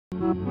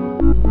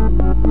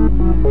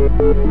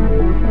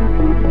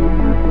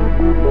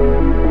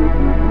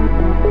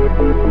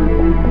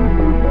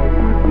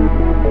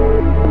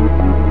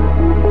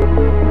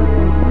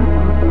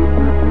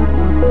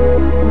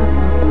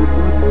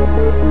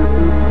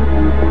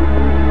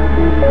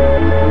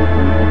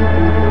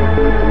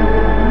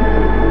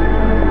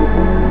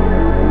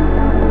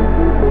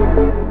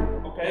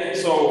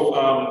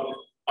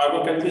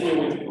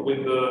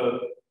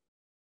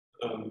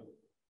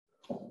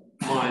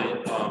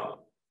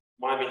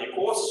mini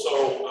course.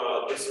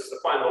 So this is the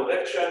final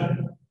lecture.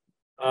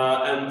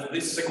 And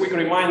this is a quick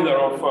reminder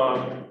of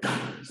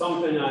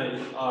something I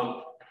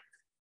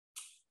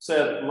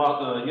said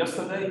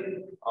yesterday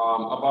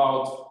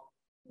about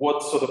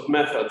what sort of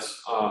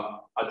methods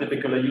are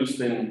typically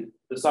used in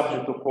the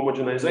subject of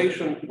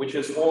homogenization, which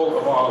is all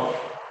about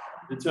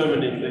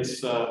determining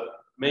this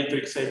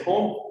matrix A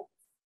form,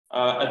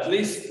 at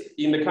least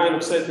in the kind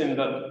of setting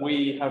that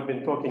we have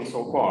been talking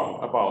so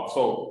far about.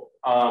 So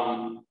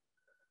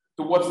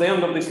towards the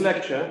end of this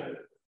lecture,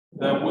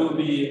 there will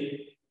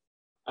be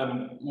a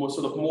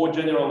more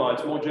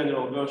generalized, more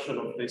general version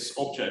of this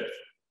object.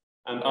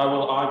 And I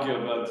will argue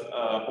that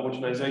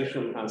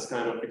homogenization has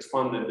kind of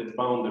expanded its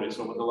boundaries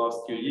over the last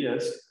few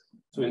years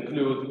to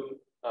include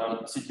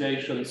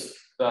situations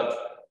that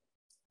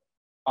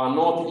are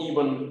not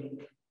even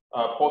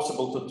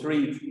possible to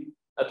treat,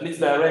 at least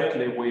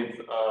directly,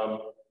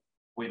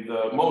 with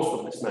most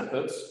of these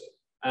methods.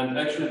 And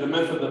actually, the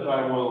method that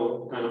I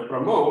will kind of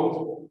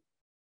promote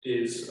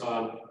is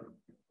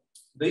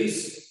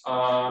this.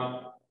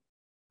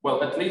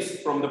 Well, at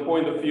least from the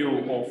point of view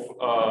of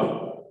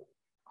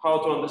how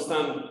to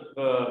understand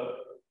the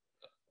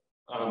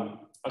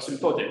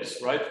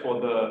asymptotics, right, for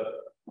the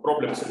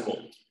problems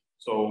involved.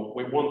 So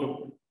we want to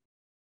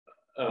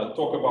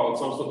talk about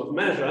some sort of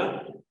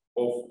measure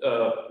of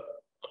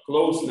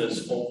closeness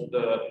of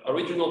the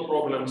original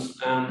problems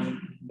and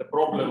the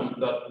problem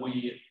that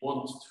we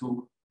want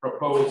to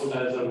propose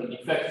as an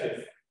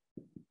effective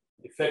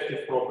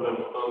problem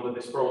under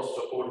this process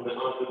of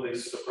under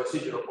this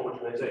procedure of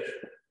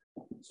homogenization.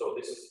 So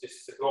this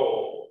is the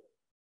goal,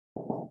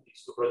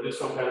 is to produce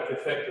some kind of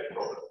effective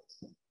problem.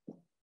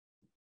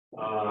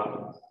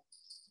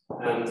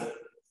 And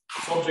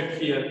this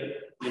object here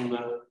in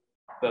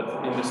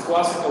this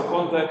classical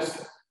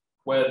context,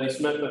 where these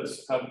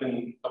methods have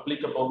been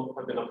applicable,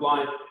 have been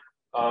applied,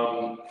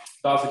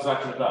 does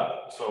exactly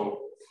that. So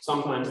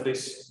sometimes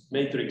this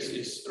matrix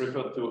is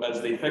referred to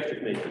as the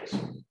effective matrix.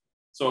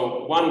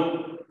 So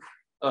one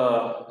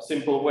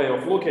simple way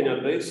of looking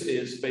at this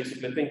is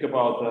basically think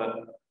about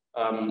the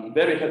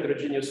very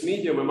heterogeneous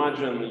medium.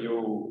 Imagine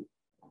you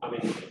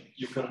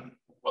can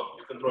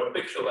draw a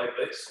picture like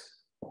this,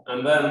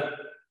 and then,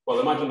 well,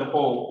 imagine the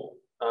whole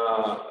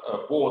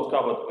board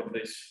covered with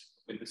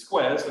the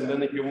squares, and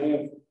then if you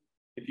move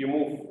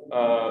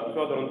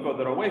further and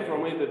further away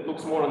from it, it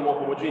looks more and more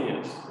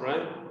homogeneous,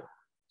 right?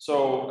 So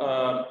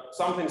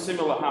something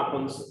similar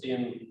happens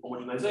in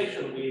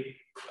homogenization. We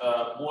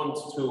want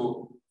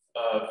to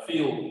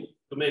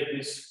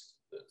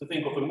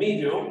think of a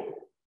medium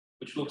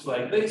which looks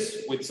like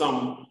this, with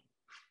some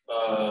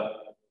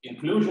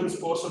inclusions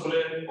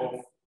possibly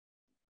of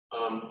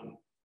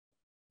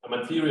a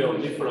material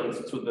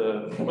different to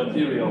the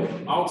material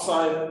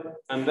outside,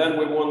 and then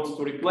we want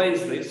to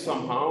replace this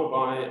somehow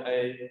by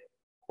a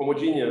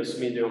homogeneous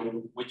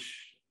medium,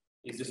 which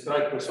is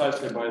described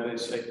precisely by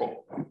this A form.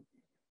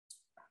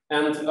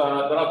 And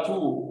there are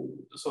two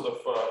sort of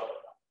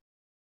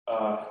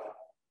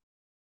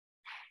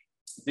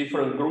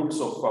different groups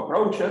of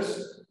approaches.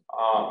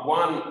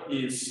 One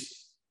is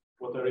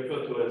what I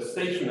refer to as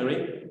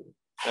stationary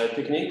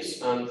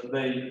techniques, and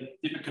they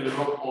typically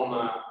work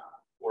on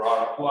or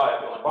are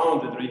applied on a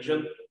bounded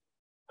region.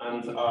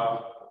 And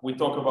we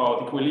talk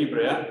about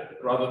equilibria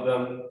rather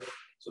than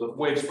sort of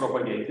waves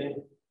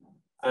propagating.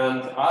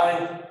 And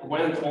I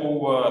went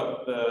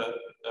over the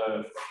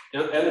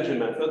energy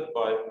method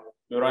by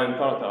Murray and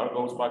Tartar,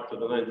 goes back to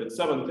the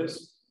 1970s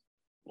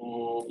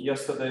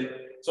yesterday.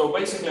 So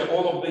basically,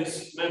 all of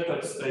these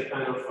methods, they're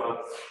kind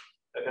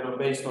of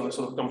based on a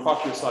sort of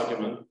compactness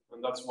argument,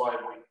 and that's why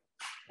we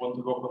want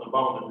to work on a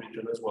bounded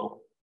region as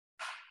well.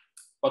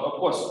 But of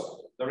course,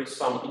 there is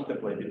some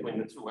interplay between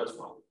the two as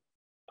well.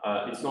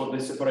 It's not,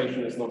 this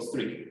separation is not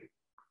strict.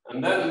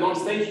 And then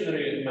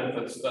non-stationary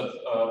methods that,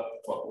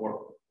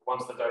 or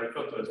ones that I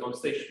refer to as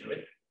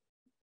non-stationary,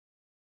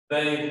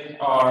 they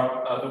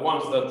are the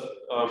ones that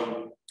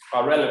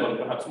are relevant,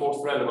 perhaps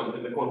most relevant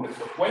in the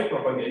context of wave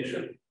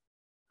propagation.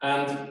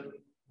 And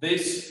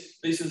this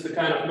is the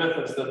kind of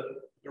methods that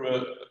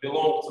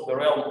belong to the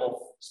realm of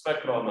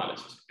spectral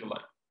analysis, if you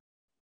like.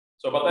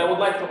 So, but I would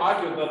like to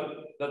argue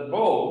that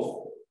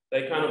both,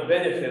 they kind of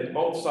benefit,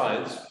 both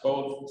sides,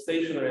 both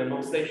stationary and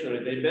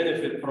non-stationary, they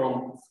benefit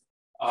from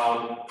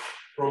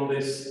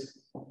this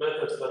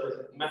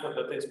method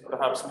that is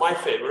perhaps my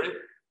favorite,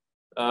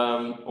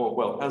 or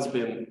well, has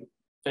been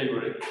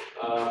favorite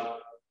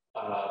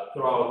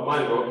throughout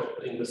my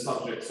work in the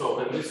subject. So,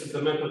 and this is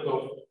the method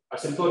of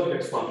asymptotic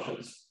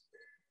expansions.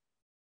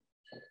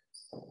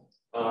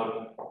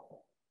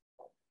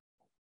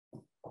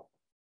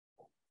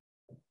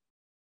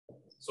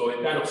 So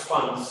it kind of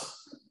spans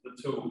the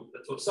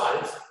two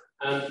sides,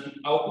 and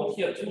I'll put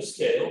here 2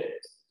 scale,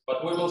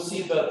 but we will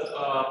see that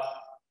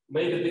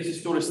maybe this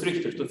is too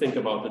restrictive to think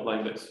about it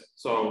like this.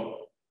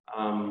 So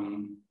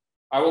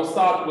I will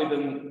start with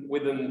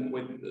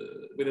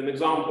an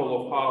example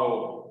of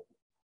how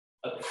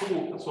a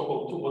two,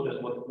 so-called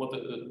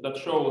two, that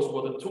shows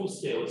what a 2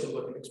 scale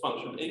asymptotic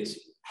expansion is.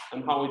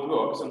 and how it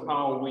works and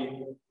how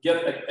we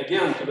get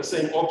again to the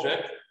same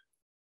object.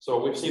 So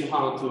we've seen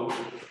how to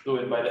do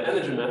it by the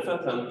energy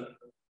method, and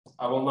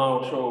I will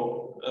now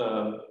show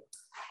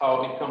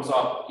how it comes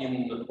up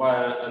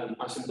via an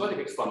asymptotic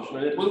expansion,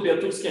 and it will be a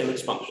two-scale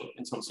expansion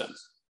in some sense.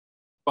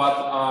 But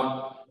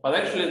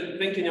actually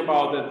thinking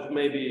about it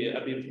maybe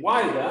a bit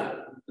wider,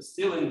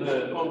 still in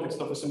the context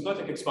of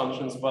asymptotic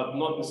expansions, but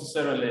not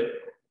necessarily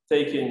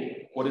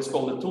taking what is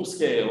called a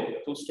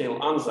two-scale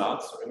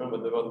ansatz. Remember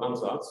the word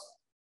ansatz.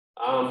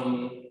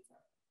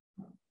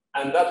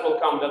 And that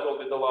will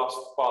be the last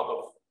part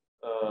of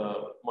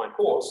my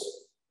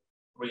course,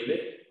 really,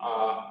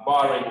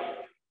 barring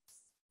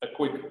a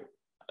quick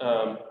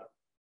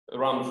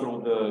run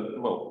through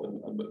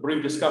a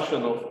brief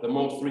discussion of the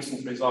most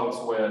recent results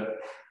where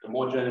a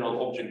more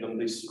general object than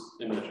this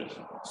emerges.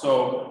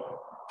 So,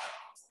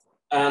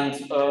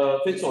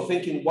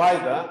 thinking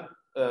wider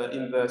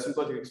in the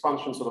asymptotic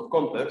expansion sort of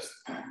context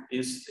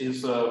is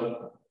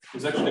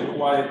actually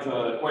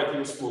quite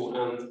useful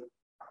and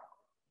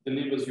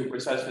delivers you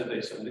precisely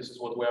this. And this is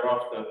what we're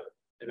after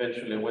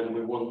eventually when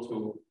we want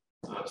to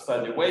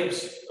study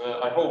waves.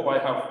 I hope I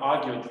have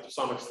argued to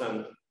some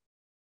extent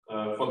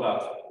for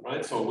that,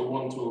 right? So we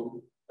want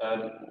to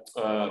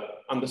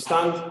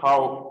understand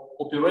how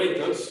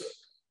operators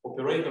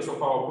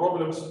of our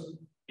problems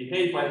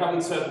behave. I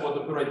haven't said what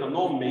operator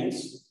norm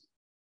means,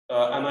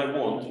 and I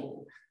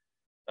won't,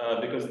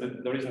 because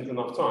there isn't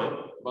enough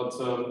time. But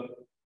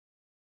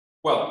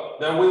well,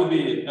 there will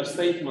be a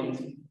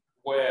statement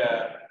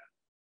where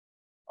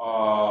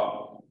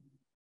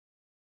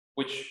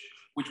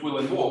which will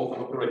involve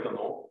an operator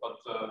norm, but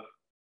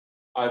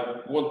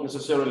I won't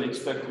necessarily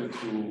expect you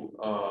to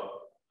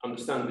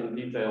understand in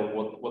detail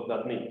what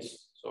that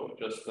means. So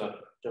just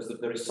that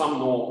there is some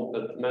norm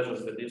that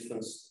measures the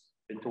distance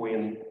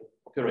between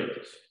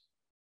operators.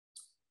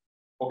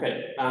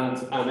 Okay, and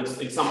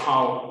it's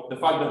somehow the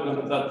fact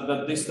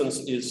that distance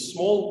is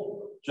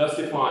small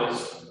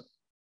justifies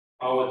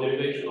our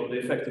derivation of the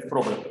effective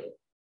problem.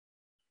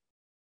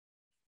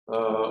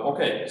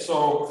 Okay,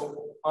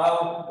 so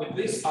with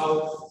this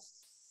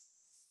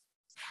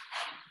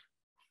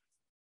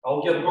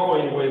I'll get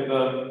going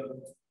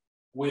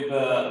with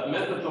the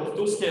method of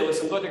two-scale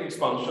asymptotic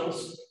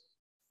expansions,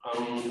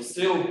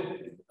 still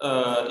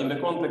in the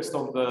context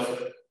of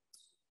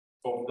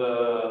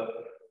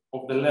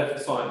the left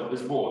side of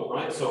this board,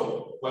 right?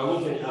 So we're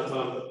looking at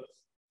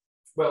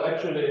well,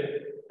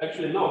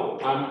 actually no.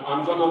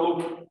 I'm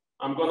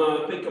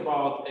gonna think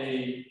about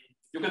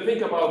you can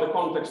think about the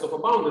context of a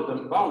bounded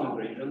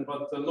region,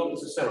 but not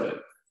necessarily.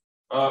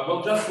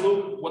 We'll just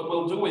look. What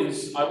we'll do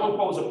is I won't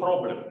pose a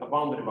problem, a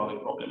boundary value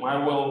problem. I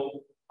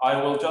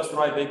will just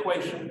write the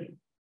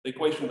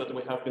equation that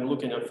we have been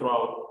looking at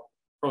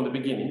from the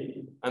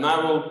beginning, and I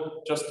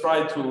will just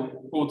try to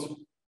put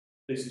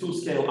this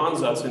two-scale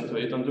ansatz into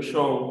it and to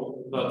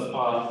show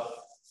that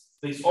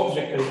this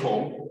object in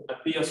form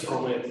appears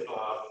from it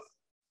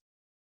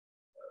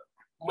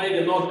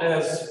maybe not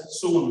as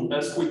soon,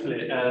 as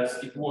quickly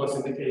as it was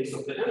in the case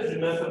of the energy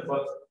method,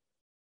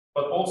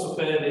 but also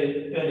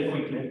fairly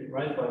quickly,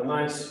 right? By a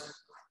nice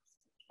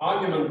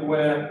argument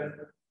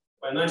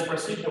by a nice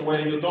procedure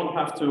where you don't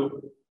have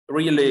to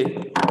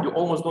you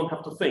almost don't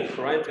have to think,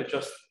 right? You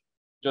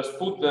just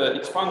put the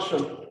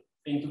expansion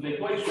into the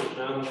equation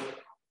and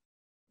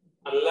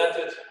let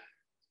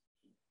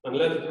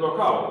it work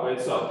out by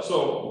itself.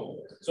 So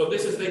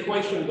this is the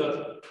equation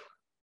that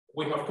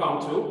we have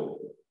come to.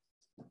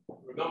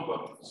 Remember,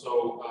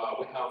 so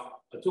we have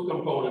a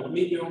two-component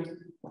medium,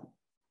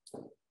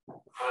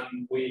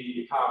 and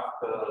we have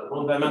the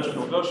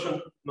one-dimensional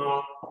version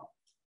now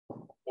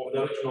of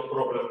the original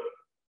problem.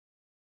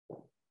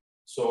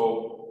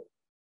 So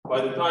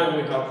by the time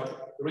we have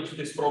reached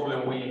this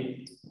problem,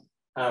 we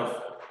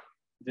have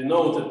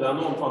denoted the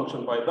unknown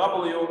function by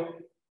W,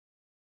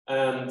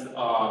 and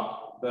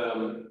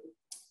the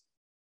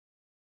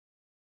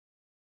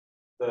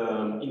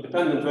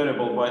independent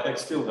variable by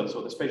x tilde,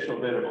 so the spatial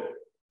variable.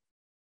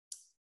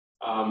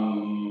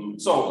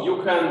 So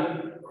you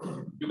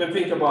can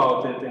think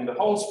about it in the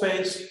whole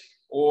space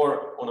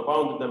or on a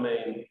bounded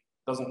domain.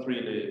 Doesn't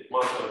really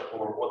matter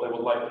for what I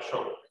would like to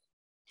show.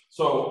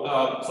 So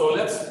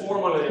let's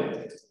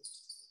formally.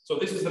 So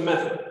this is the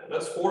method.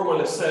 Let's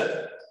formally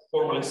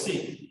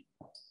see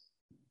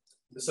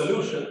the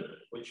solution,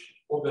 which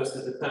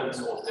obviously depends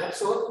on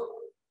epsilon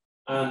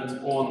and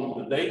on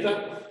the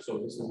data. So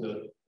this is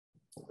the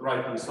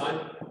right-hand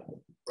side,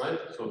 right?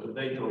 So the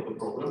data of the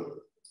problem.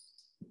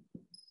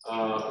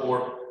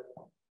 Or,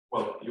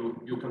 well,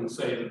 you can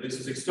say that this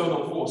is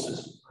external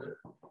forces, right?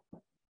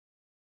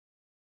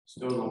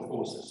 External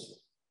forces,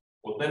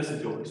 or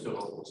density of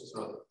external forces,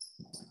 rather.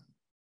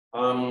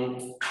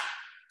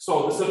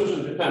 So the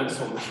solution depends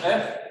on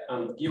F,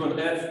 and given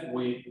F,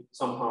 we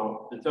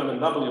somehow determine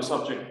W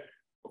subject,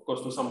 of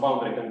course, to some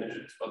boundary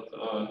conditions, but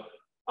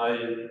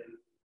I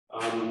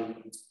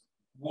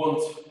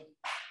won't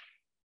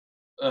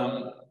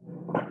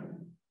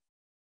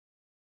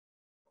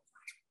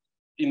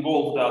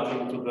involve that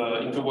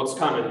into what's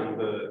coming in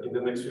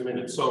the next few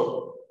minutes.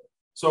 So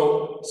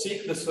So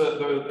seek this,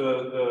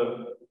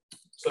 the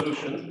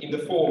solution in the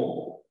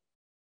form.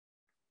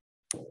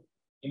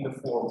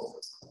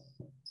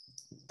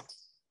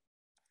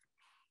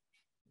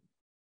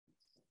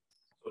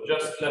 So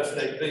just let's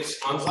take this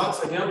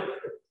ansatz again.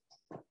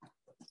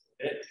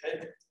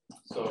 Okay.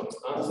 So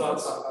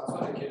ansatz. So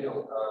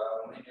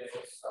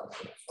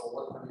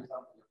what have you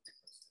done with your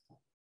frequency?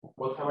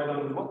 What have I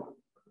done with what?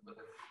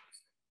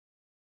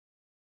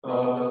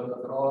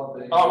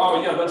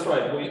 Oh yeah, that's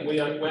right.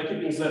 We're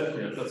keeping Z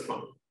here. That's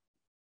fine.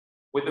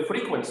 With the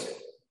frequency.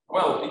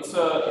 Well, it's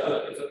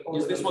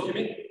is this what you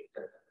mean?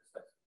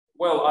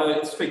 Well,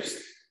 it's fixed.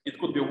 It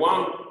could be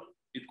 1.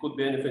 It could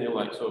be anything you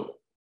like. So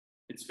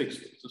it's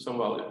fixed to some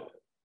value.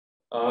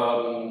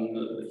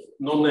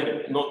 Not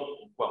negative. Not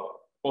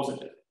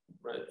positive.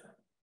 Right.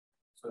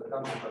 So it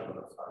can't depend on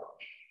the time.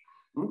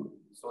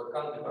 So it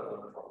can't depend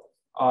on the time.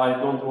 I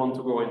don't want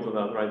to go into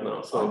that right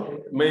now.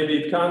 So maybe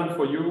it can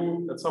for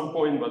you at some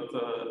point, but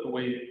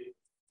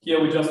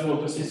here we just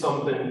want to see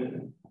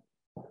something.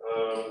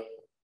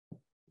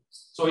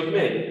 So it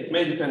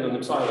may depend on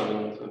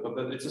epsilon,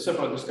 but it's a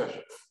separate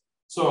discussion.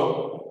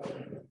 So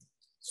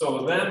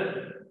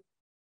then,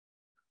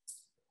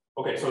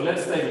 okay. So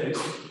let's take this.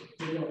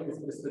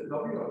 Is the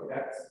W of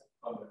X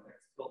on the X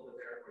filter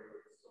there, where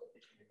you're still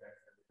teaching the X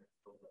and the X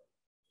filter?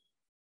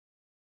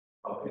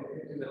 Oh,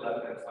 in the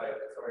left-hand side.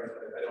 Sorry,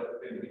 I don't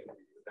think.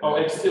 Oh,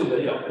 X tilde,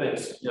 yeah,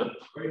 thanks. Yeah.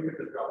 Or you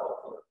could drop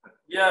off.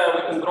 Yeah,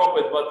 we can drop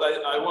it, but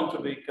I want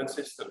to be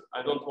consistent.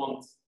 I don't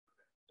want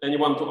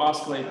anyone to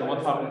ask later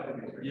what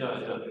happened. Yeah,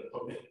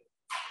 okay.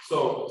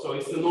 So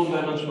it's the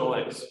non-dimensional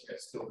X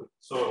tilde.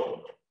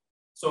 So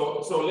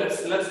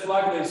let's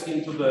plug this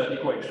into the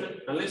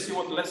equation and let's see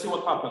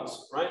what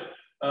happens, right?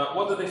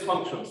 What are these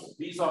functions?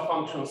 These are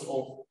functions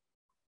of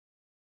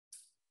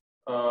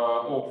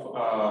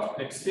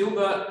X tilde,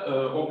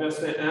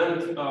 obviously,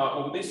 and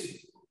of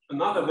this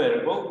another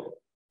variable,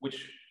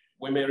 which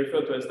we may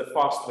refer to as the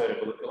fast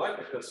variable, if you like,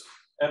 because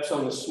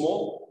epsilon is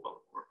small,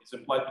 or is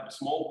implied to be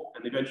small,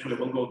 and eventually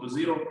will go to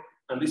 0.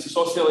 And this is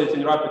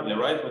oscillating rapidly,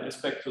 right, with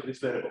respect to this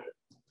variable.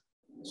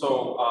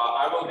 So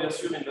I will be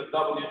assuming that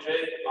Wj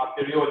are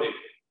periodic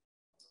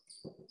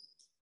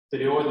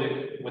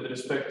with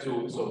respect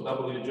to, so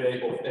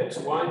Wj of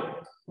xy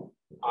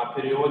are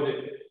periodic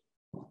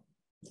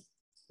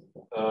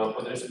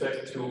with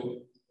respect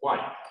to y.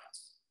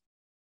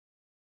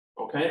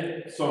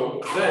 Okay, so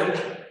then,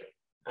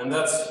 and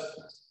that's,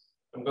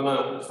 I'm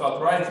gonna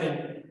start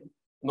writing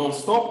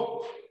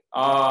non-stop.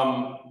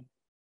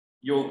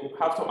 You'll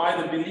have to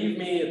either believe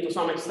me to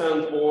some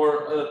extent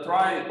or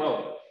try,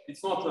 well,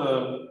 it's not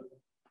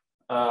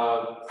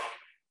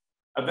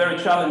a very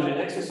challenging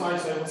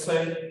exercise, I would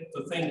say,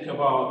 to think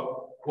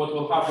about what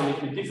will happen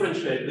if you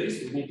differentiate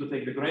this. You need to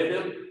take the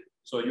gradient.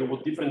 So you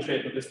would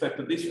differentiate with respect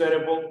to this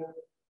variable,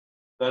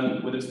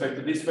 then with respect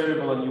to this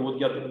variable, and you would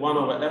get 1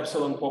 over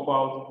epsilon pop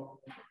out.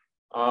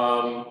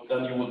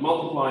 Then you would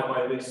multiply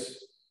by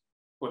this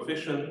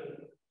coefficient.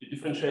 You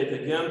differentiate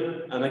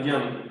again, and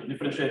again, you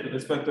differentiate with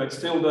respect to x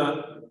tilde,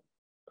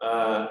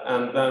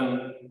 and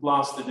then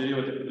plus the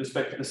derivative with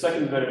respect to the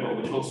second variable,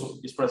 which also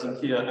is present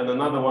here, and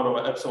another 1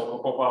 over epsilon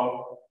will pop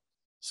out.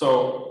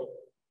 So,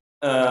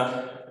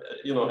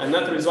 a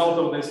net result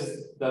of this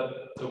is that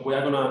we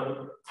are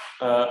gonna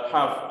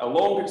have a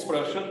long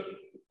expression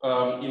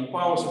in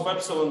powers of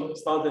epsilon,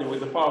 starting with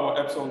the power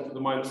epsilon to the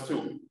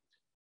 -2.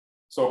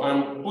 So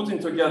I'm putting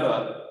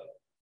together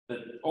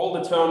all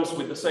the terms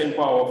with the same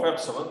power of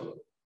epsilon.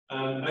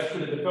 And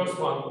actually, the first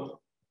one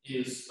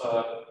is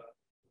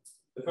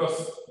the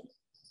first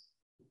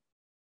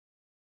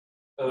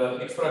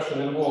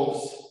expression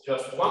involves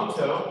just one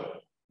term.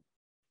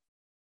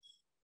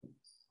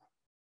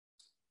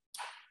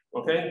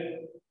 Okay.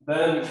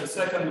 Then the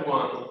second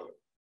one,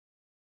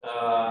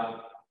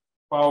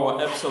 power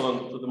epsilon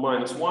to the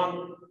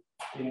 -1,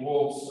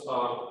 involves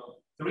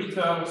 3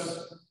 terms.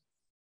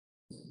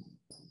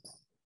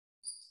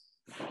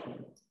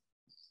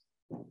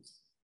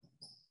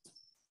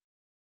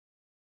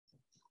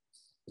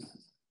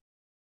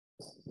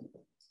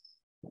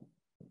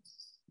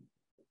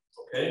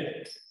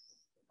 Okay,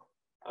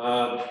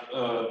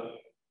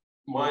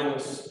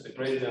 minus the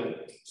gradient,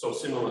 so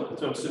similar, the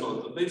term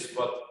similar to this,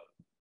 but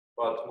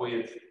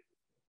with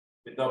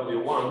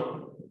W1.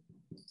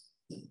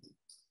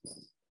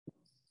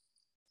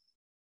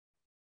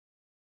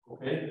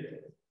 Okay,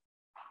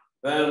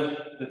 then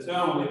the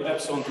term with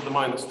epsilon to the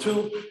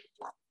 -2.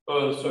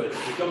 Sorry,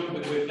 the term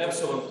with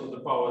epsilon to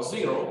the power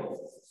 0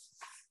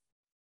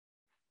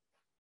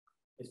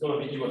 is going to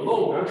be even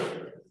longer,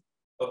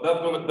 but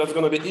that's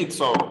going to be it.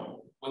 So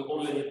we'll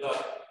only need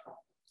that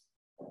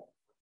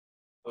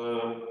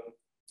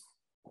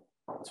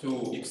to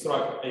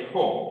extract a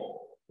whole.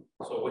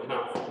 So we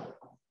have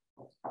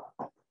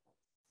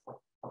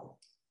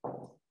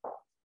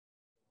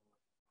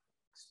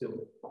still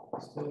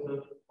the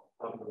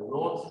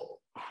W0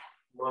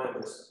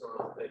 minus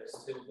x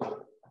tilde a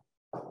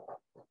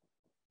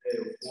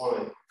of y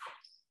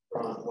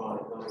grad y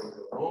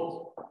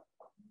W0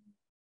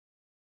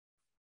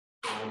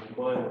 and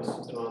minus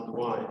grad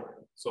y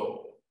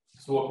So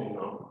swapping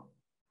now.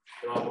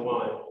 Grad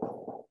y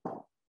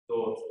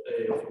dot a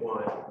of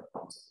y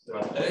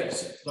grad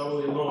x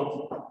w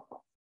naught.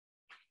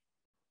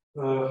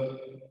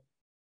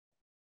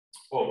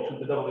 Oh, should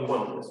be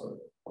w1 this one.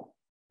 Of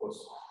course,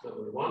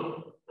 w1,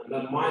 and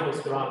then minus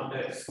grad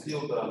x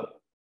tilde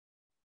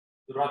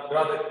grad y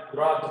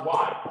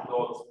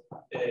dot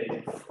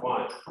a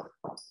y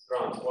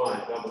grad y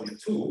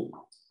w2.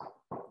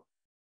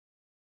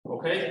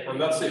 Okay, and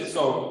that's it.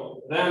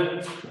 So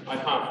then I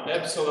have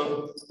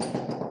epsilon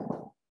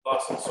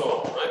plus and so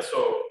on, right?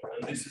 So,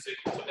 and this is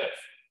equal to f.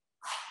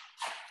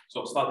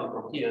 So starting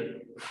from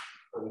here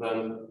and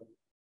then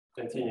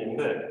continuing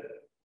there.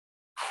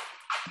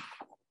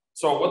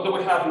 So what do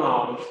we have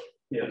now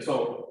here?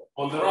 So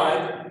on the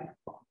right,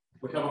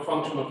 we have a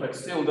function of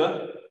x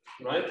tilde,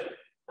 right?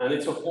 And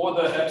it's of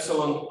order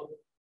epsilon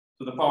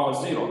to the power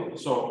 0.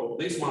 So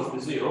this must be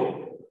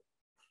 0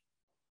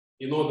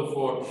 in order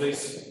for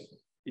this,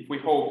 if we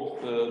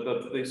hope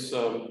that this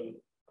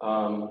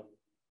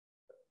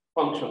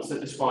function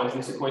satisfies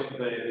this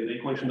the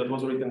equation that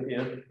was written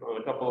here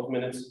a couple of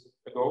minutes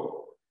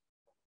ago.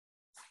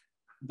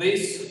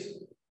 This,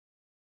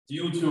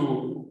 due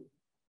to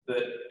the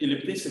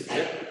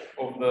ellipticity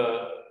of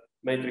the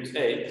matrix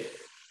A,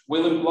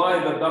 will imply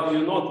that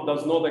W naught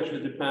does not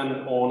actually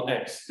depend on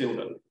x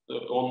tilde,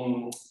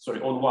 on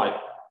y.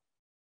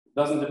 It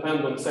doesn't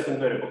depend on the second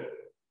variable.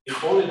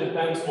 It only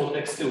depends on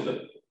x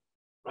tilde.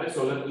 Right?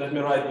 So let me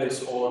write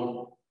this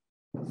on.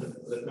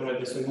 Let me write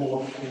this in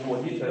more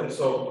detail.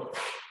 So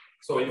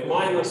if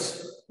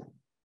minus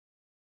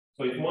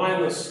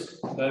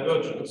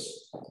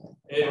divergence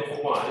A of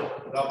y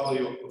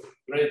W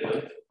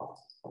gradient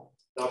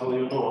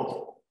W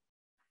naught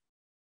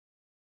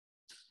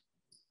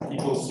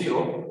equals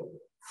 0,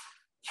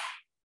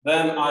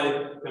 then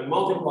I can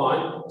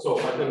multiply. So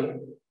I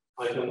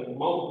can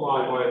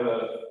multiply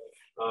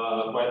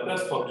by the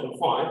test function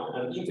phi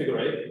and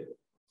integrate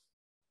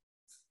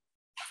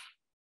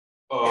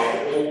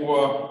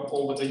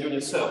over the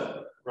unit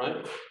cell,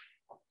 right?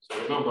 So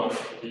remember,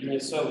 the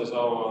unit cell is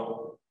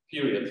our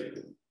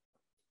period,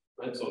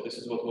 right? So this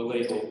is what we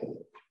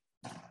label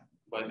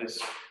by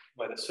this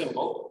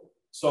symbol.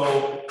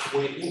 So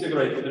we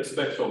integrate with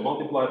respect to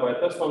multiply by a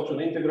test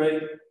function,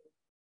 integrate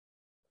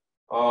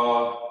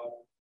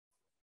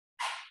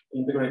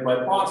by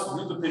parts.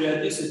 Due to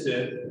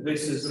periodicity,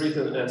 this is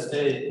written as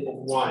A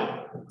of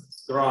y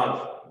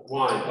grad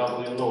y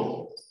W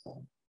naught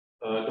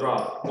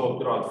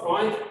grad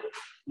phi.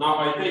 Now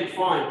I take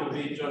phi to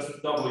be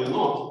just W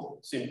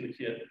naught simply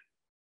here,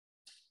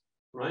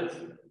 right?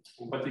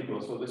 In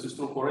particular, so this is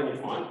true for any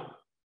phi.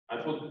 I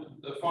put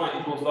the phi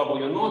equals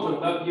W naught,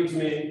 and that gives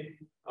me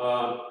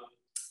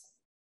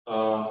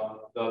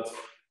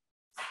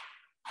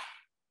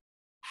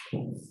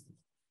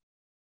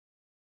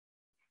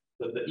that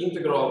the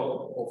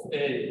integral of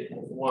A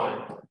of y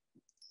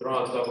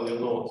grad W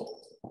naught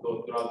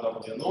dot grad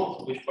W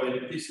naught, which by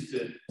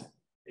ellipticity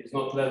is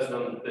not less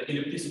than the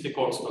ellipticity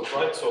constant,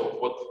 right? So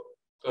what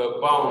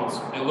bounds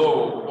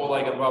below all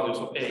eigenvalues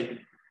of A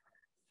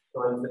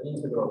times the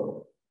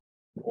integral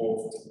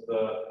of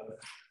the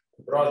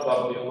grad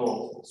W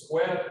naught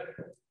squared,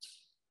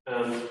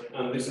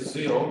 and this is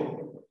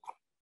 0,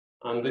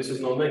 and this is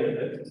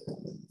non-negative,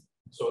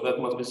 so that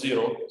must be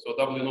 0. So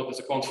W naught is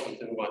a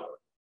constant in y.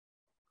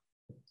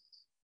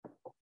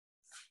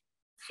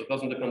 So it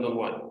doesn't depend on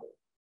y.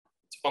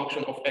 It's a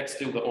function of x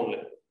tilde only.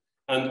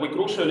 And we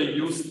crucially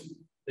used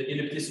the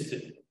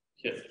ellipticity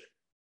here.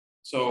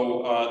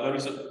 So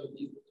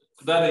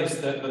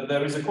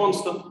there is a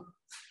constant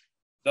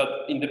that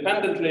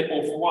independently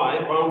of y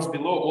bounds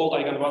below all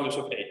eigenvalues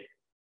of A.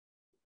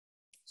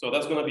 So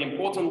that's going to be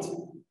important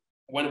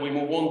when we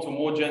move on to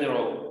more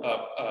general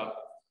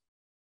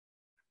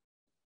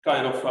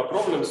kind of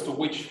problems to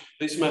which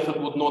this method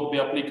would not be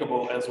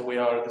applicable as we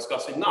are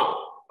discussing now,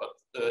 but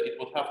it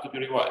would have to be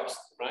revised,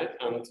 right?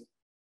 And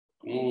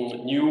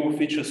new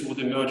features would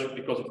emerge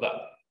because of that.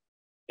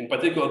 In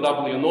particular,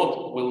 W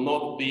naught will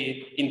not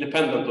be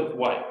independent of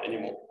y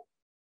anymore.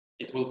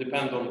 It will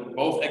depend on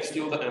both x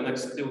tilde and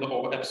x tilde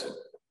over epsilon.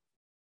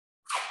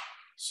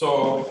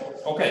 So,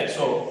 okay,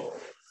 so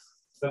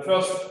the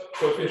first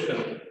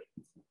coefficient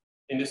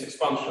in this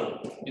expansion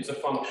is a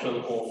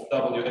function of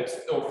x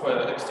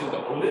tilde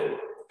only.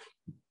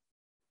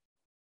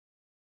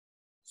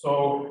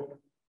 So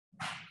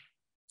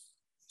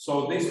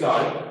this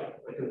guy,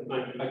 I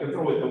can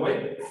throw it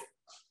away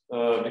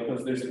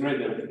because there's a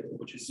gradient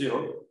which is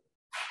 0.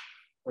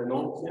 I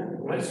know, yeah,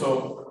 right?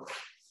 So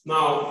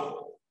now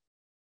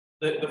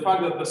the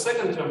fact that the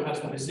second term has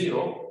to be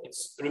 0,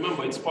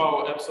 remember it's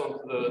power epsilon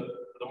to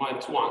the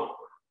 -1,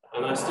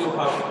 and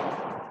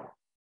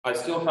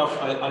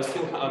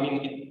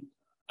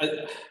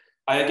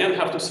I again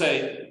have to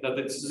say that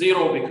it's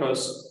 0 because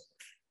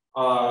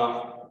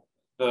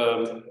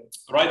the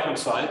right-hand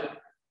side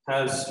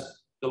has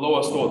the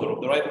lowest order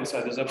of the right-hand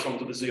side is epsilon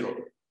to the 0.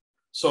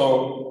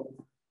 So,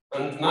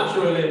 and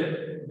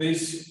naturally,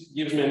 this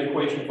gives me an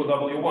equation for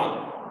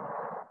W1.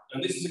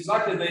 And this is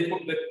exactly the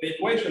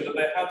equation that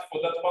I had for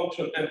that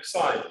function m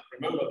psi.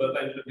 Remember that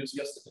I introduced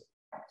yesterday.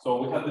 So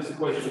we had this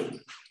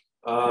equation,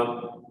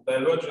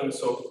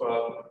 divergence of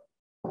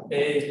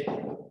a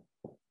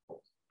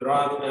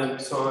grad m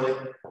psi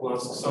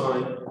plus psi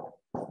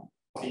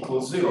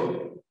equals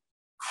 0.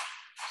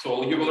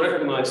 So you will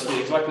recognize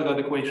here exactly that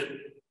equation.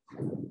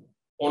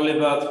 Only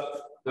that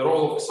the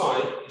role of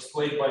psi is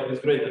played by this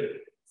gradient.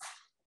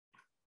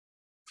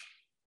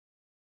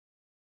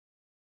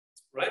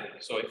 Right?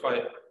 So if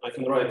I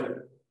can write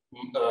it,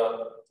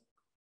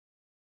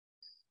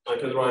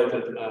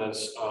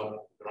 as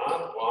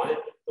grad y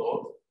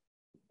dot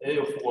a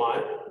of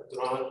y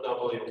grad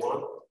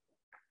w1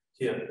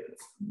 here.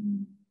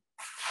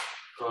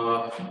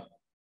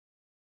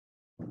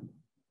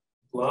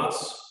 Plus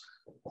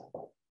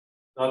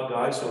that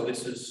guy, so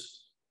this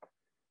is,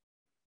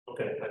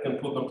 okay, I can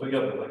put them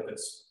together like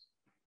this.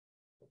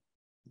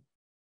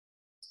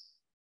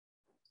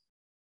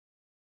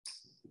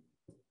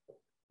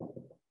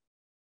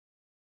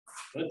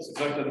 It's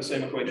exactly the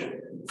same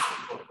equation.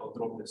 I'll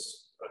drop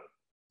this.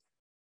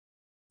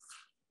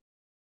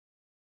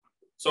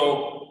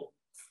 So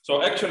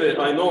actually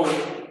I know,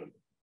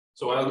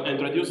 so I'll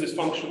introduce these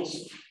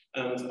functions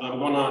and I'm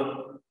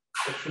gonna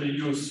actually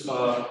use 3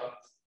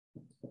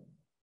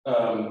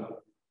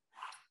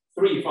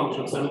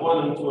 functions, n1,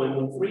 n2, and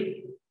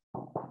n3,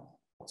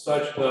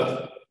 such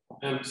that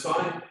m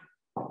psi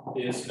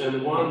is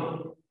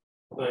n1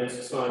 times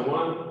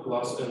psi1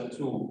 plus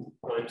n2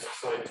 times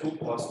psi2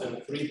 plus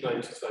n3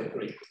 times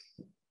psi3.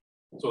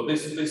 So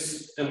this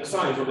m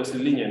psi is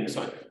obviously linear in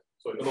psi.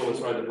 So I can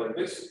always write it like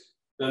this.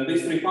 Then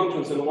these 3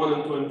 functions, n1,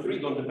 n2, and 3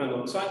 don't depend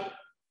on psi.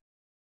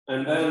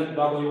 And then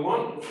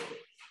w1.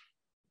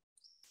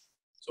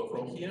 So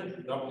from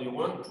here,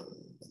 w1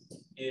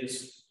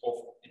 is of,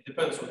 it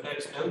depends on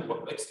x n,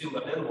 but x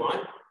tilde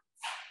ny.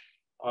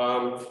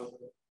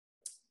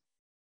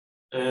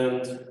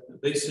 And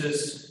this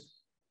is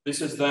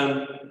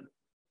then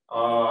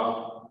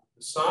the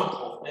sum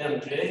of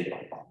nj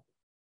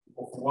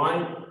of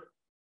y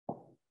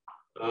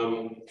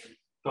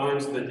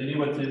times the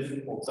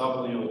derivative of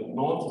w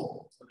naught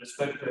with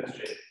respect to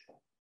xj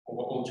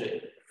over all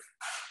j.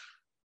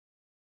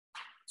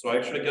 So I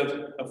actually get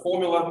a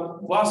formula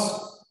plus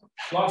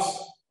a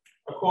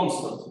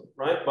constant,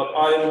 right? But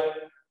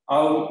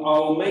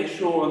I'll make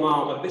sure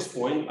now at this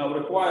point, I'll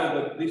require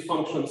that these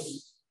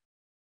functions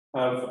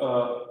have,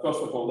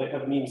 first of all, they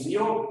have mean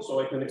 0, so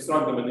I can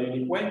extract them in a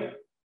unique way.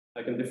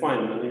 I can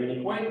define them in a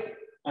unique way.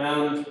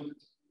 And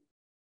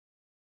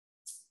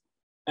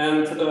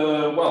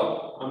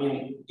well, I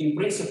mean, in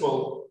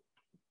principle,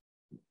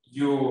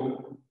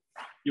 you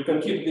can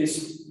keep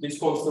this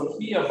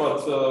constant here,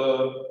 but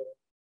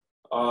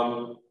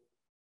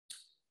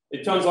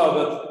it turns out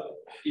that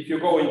if you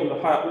go into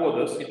the higher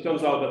orders, it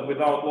turns out that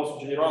without loss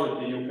of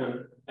generality, you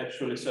can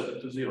actually set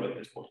it to 0 at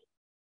this point.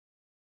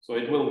 So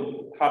it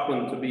will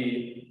happen to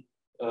be,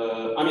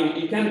 I mean,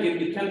 it can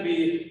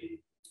be,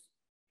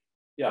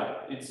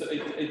 yeah,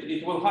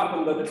 it will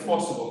happen that it's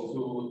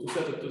possible to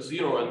set it to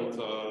 0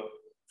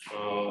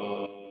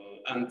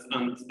 and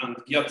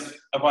get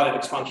a valid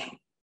expansion.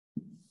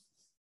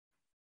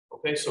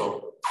 Okay,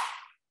 so.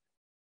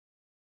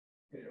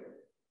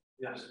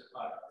 Yes.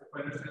 If I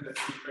understand that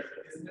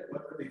correctly, isn't it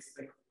one of these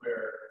things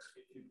where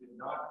if you did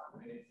not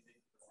manage to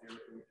take the 0, it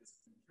would just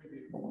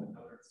contribute to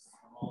another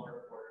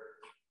smaller order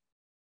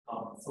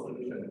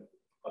solution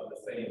of the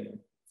same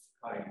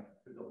kind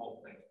to the whole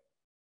thing,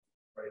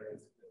 right? I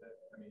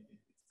mean,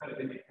 it's kind of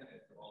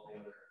independent of all the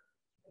other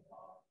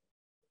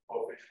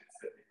coefficients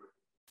that you would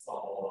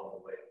solve along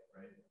the way,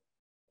 right?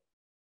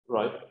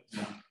 Right.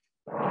 Yeah.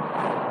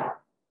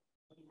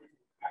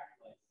 Act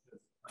like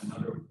just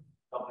another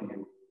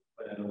W,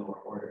 but at a lower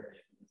order,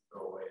 you can just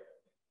throw away.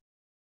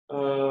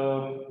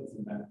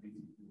 Isn't that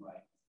basically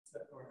like,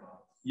 or not?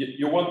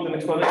 You want an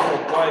explanation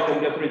of why I can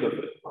get rid of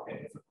it?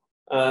 Okay.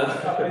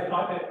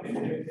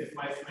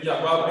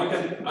 Yeah, well,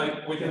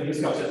 we can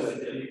discuss it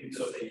later. You can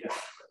just say yes.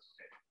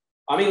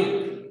 I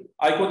mean,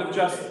 I could have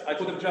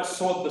just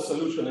sought the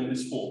solution in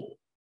this form,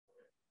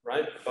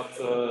 right? But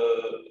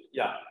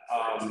yeah,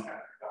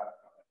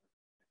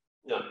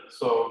 yeah.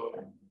 So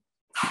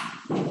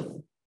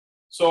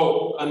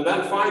and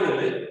then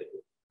finally,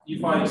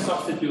 if I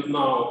substitute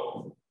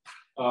now,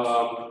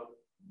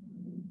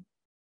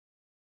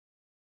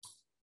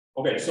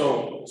 okay,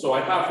 so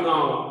I have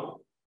now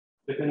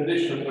the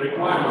condition, the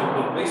requirement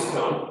that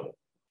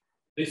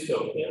this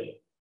term here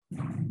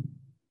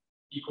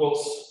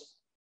equals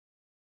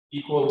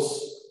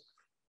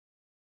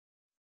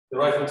the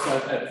right hand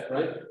side f,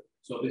 right?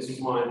 So this is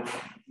my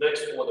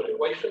next order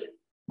equation.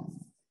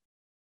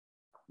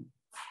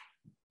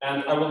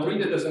 And I will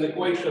treat it as an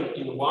equation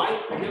in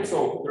y again.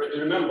 So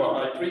remember,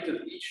 I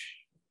treated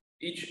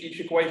each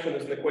equation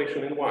as an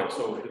equation in y.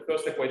 So the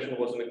first equation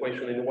was an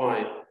equation in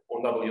y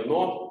on w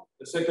naught.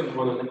 The second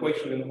one, an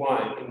equation in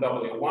y in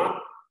w1.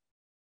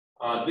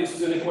 This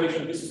is an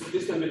equation.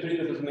 This can be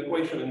treated as an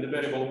equation in the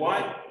variable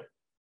y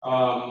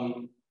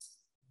or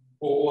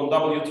on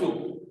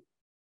w2.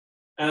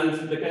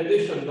 And the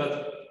condition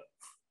that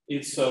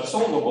it's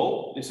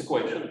solvable, this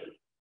equation,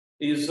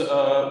 is,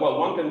 well,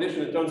 one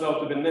condition it turns out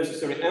to be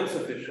necessary and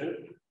sufficient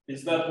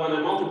is that when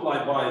I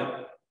multiply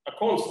by a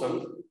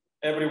constant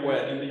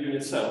everywhere in the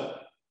unit cell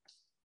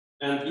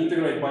and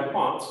integrate by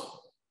parts,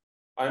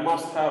 I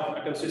must have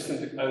a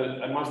consistent,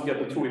 I must get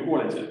the true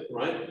equality,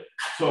 right?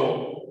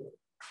 So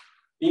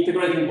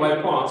integrating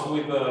by parts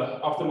with,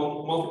 after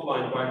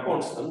multiplying by a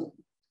constant,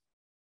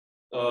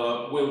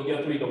 will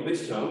get rid of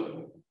this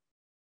term.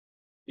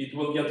 It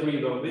will get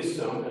rid of this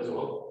term as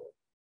well.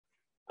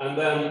 And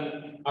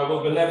then I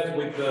will be left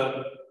with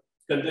the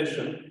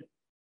condition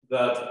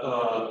that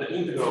the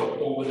integral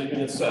over the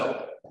unit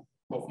cell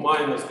of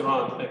minus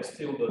grad x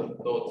tilde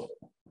dot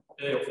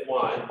a of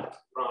y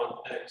grad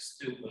x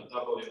tilde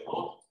w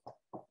naught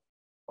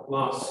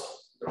plus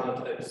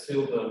grad x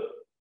tilde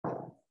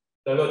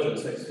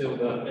divergence x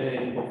tilde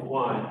a of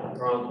y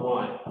grad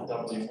y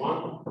w1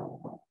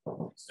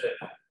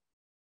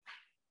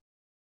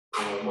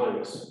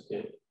 minus,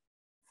 yeah.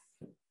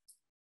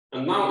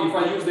 And now if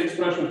I use the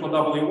expression for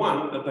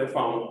W1 that I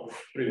found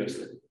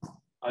previously,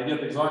 I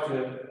get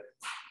exactly,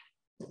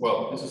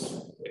 well, this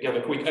is again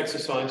a quick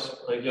exercise.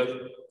 I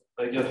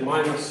get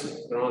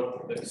minus grad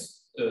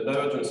x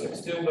divergence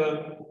x tilde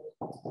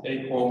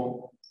a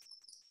form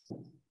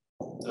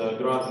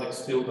grad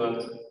x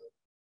tilde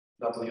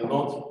W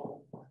naught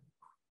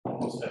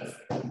equals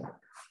F.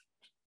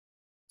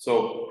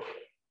 So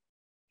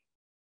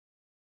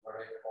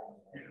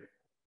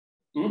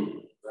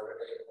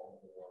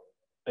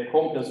a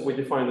home as we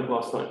defined it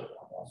last time.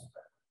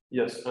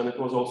 Yes, and it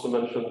was also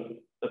mentioned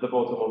at the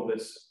bottom of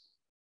this,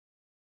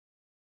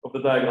 of the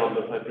diagram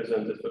that I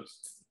presented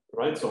first,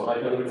 right? So I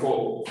can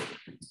recall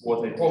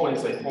what a home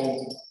is. A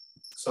home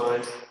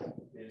side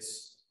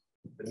is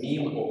the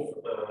mean of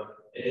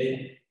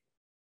A,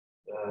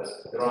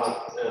 grad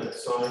and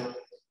sine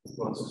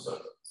plus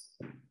sine.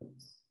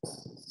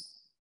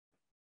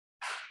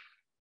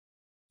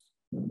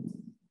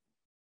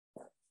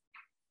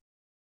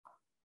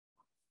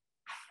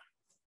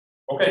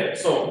 Okay,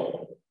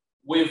 so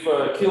we've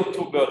killed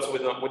two birds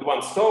with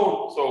one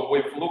stone. So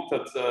we've looked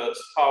at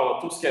how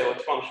two-scale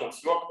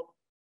expansions work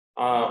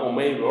or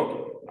may work,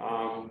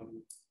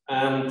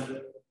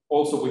 and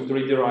also we've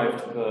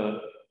re-derived the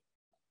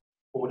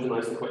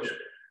homogenized equation.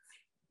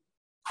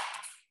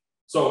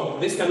 So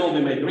this can all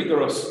be made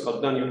rigorous, but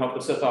then you have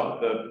to set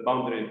up the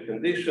boundary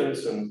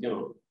conditions and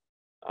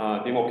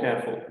be more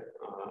careful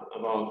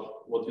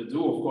about what you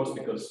do, of course,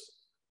 because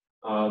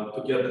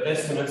to get the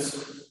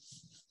estimates,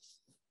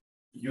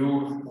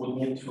 you would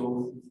need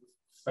to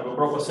have a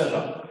proper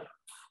setup.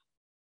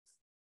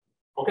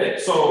 Okay,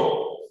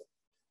 so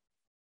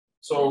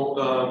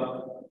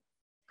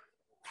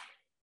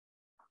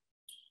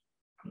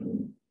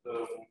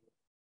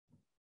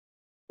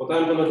what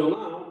I'm going to do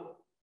now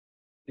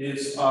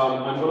is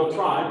I'm going to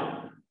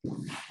try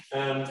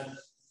and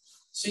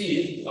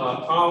see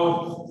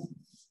how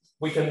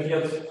we can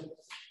get,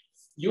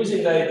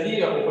 using the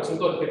idea of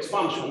asymptotic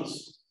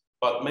expansions,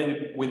 but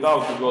maybe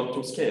without the word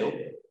to scale,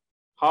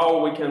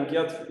 how we can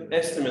get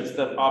estimates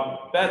that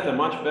are better,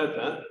 much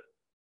better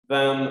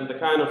than the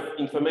kind of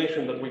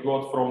information that we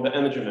got from the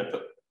energy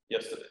method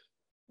yesterday,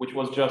 which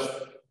was just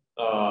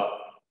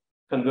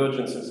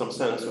convergence in some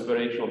sense of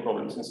variational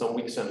problems in some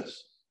weak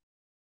sense.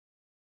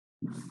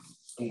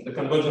 And the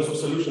convergence of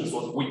solutions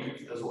was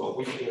weak as well,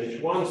 weak in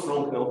H1,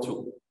 strong in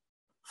L2.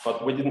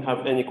 But we didn't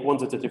have any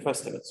quantitative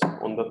estimates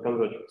on that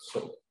convergence.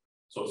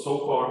 So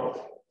far,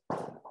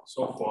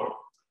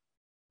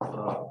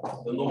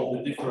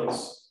 the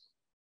difference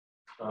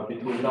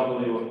between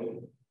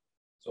W,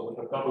 so we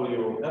have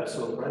W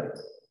epsilon, right?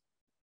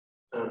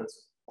 And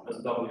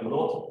W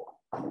naught.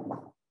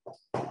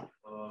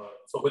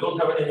 So we don't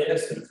have any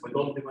estimates. We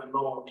don't even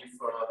know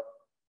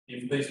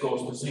if this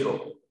goes to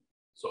 0.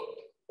 So,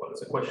 well,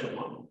 it's a question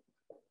mark.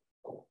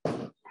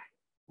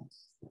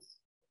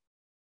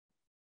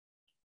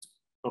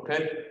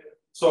 Okay.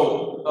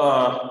 So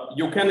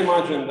you can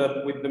imagine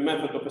that with the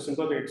method of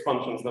asymptotic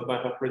expansions that I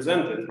have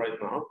presented right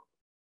now,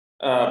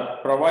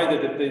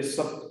 provided it is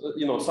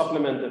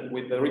supplemented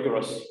with the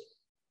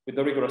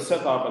rigorous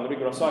setup and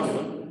rigorous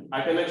argument,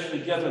 I can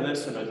actually get an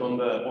estimate on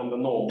the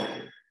norm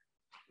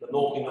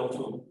in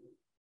L2,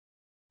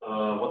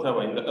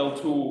 whatever in the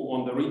L2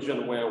 on the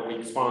region where we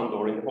expand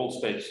or in the whole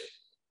space.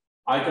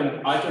 I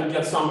can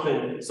get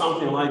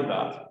something like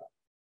that,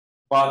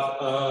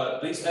 but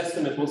this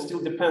estimate will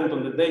still depend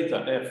on the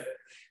data F.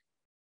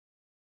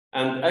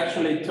 And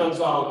actually, it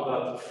turns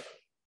out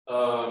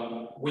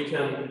that we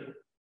can.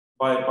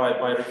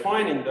 By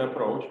refining the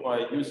approach,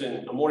 by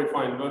using a more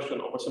refined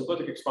version of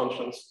asymptotic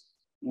expansions,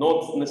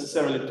 not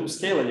necessarily to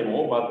scale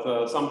anymore,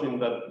 but something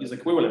that is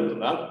equivalent to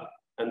that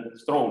and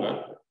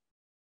stronger.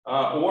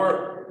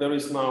 Or there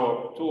is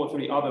now 2 or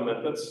 3 other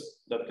methods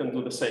that can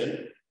do the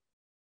same.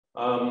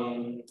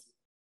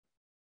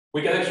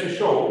 We can actually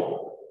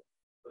show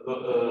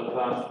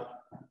that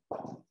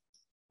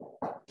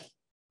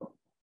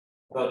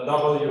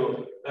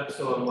W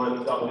epsilon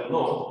minus W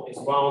naught is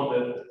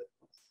bounded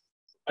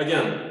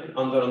again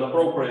under an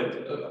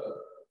appropriate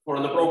for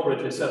an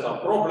appropriately set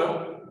up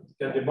problem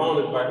can be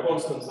bounded by a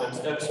constant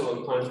times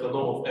epsilon times the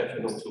norm of f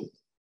in O2.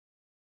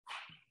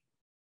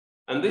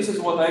 And this is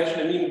what I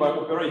actually mean by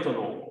operator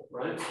norm,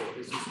 right? So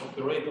this is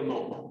operator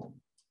norm.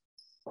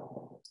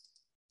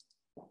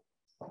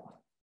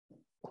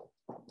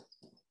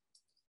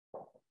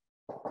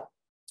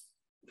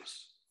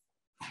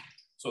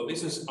 So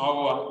this is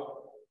our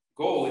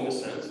goal in a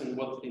sense, in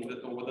what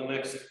over the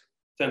next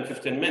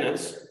 10-15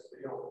 minutes.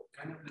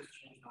 Can you please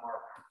change the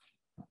mark?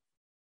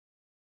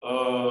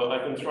 I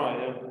can try,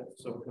 yeah.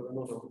 So we have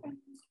another.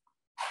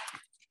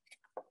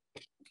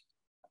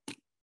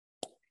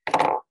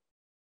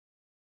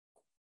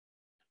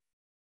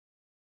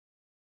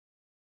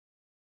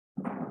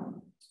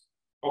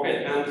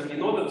 Okay, and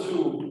in order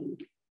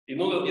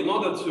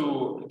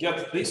to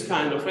get this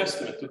kind of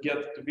estimate, to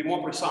be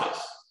more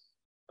precise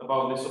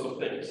about this sort of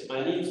things,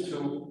 I need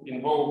to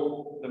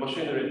invoke the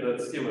machinery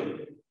that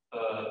Steven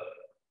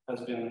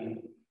has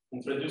been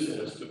introducing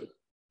us to.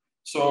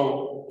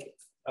 So,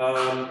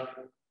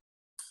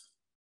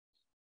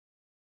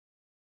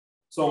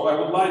 so I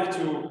would like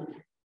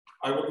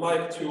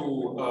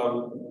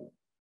to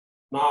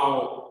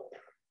now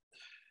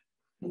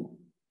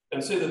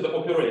consider the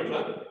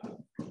operator.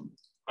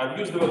 I've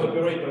used the word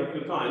operator a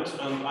few times,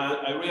 and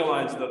I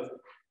realize that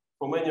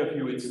for many of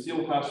you, it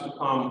still has to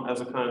come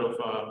as a kind of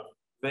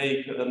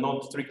vague and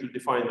not strictly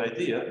defined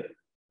idea.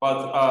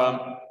 But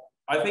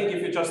I think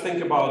if you just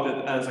think about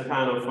it as a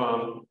kind of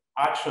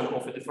action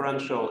of a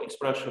differential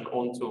expression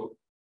onto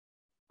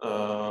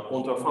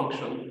a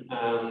function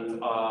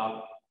and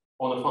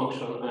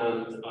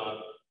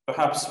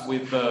perhaps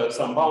with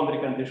some boundary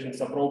conditions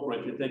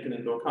appropriately taken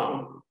into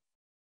account.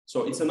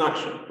 So it's an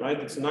action, right?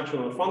 It's an action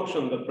of a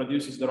function that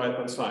produces the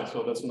right-hand side.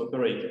 So that's an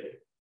operator.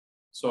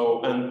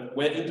 So, and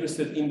we're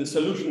interested in the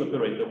solution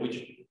operator, which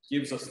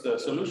gives us the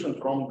solution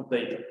from the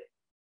data.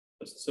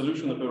 The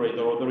solution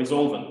operator or the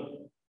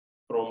resolvent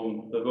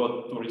from the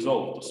word to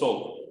resolve, to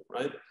solve,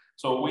 right?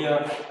 So we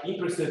are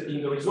interested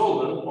in the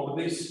resolvent of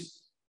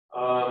this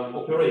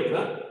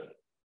operator,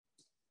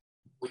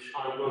 which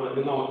I'm going to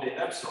denote a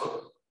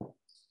epsilon.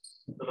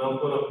 And I'm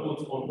going to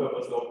put on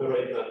purpose the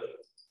operator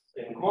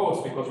in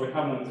quotes because we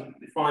haven't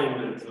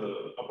defined it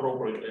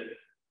appropriately.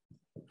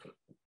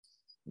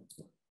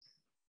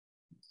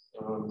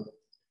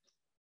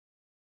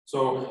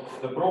 So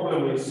the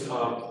problem is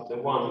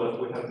the one that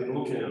we have been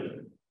looking at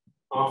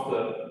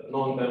after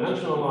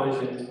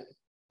non-dimensionalizing.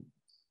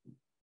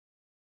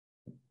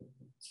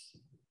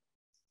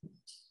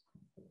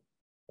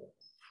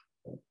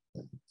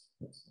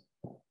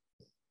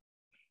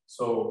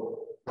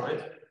 So,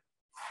 right?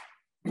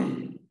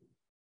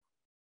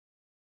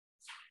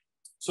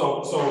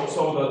 So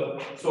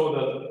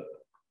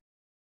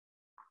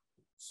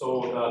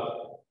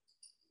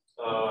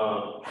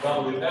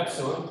that with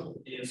epsilon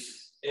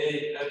is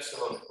A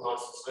epsilon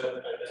plus Z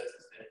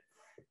identity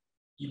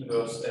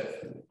inverse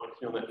F on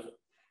F.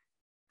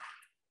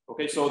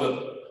 Okay, so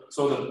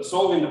that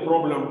solving the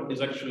problem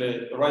is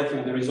actually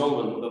writing the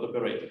resolvent of that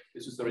operator.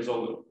 This is the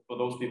resolvent for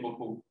those people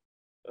who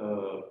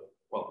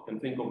well, can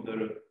think of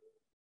the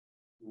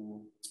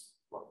who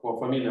are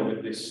familiar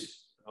with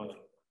this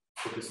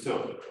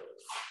term.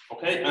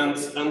 Okay, and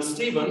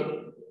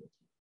Steven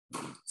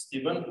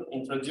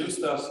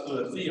introduced us to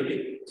a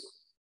theory,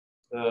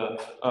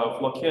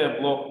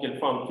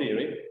 Floquet-Bloch-Gelfand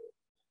theory,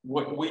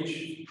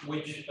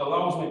 which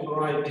allows me to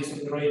write this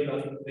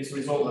operator, this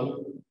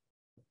resolvent,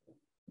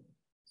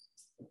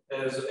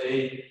 as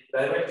a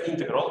direct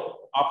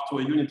integral up to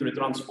a unitary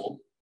transform,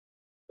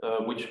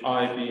 which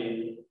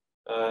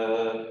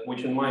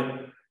in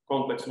my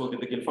context will be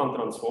the Gelfand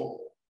transform,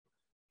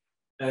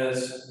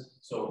 as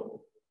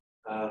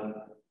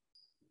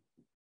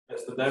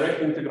the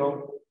direct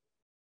integral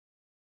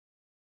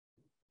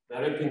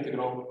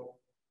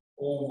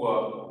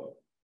over.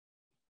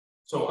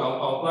 So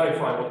I'll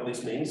clarify what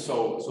this means.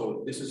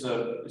 So this is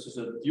a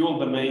dual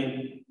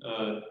domain.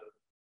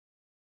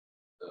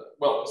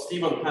 Well,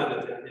 Steven had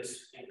it in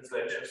his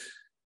lectures.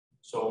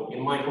 So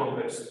in my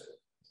context,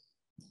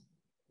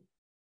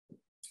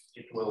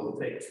 it will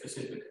take a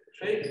specific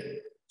shape.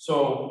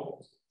 So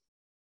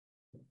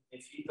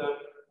it's theta.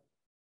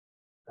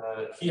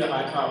 Here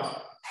I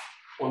have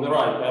on the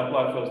right, I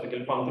apply first the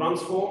Gelfand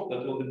transform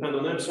that will depend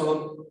on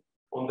epsilon.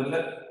 On the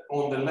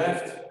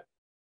left,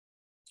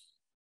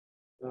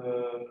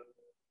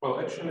 well,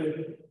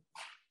 actually,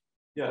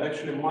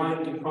 my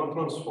Gelfand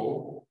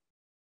transform,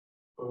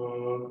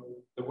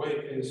 the way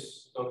it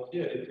is done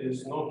here, it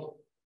is not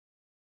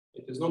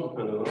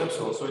dependent on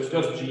epsilon. So it's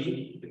just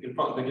G, the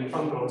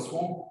Gelfand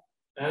transform,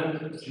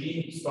 and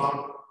G star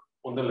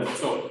on the left.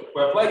 So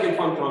we apply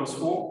Gelfand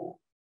transform.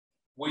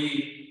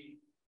 We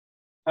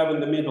have in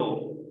the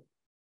middle.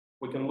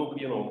 We can look,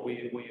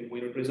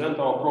 we represent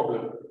our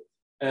problem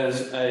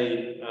as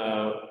a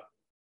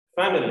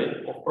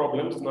family of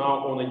problems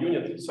now on a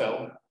unit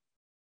cell.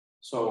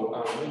 So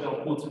maybe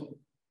I'll put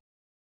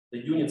the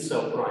unit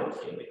cell prime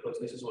here because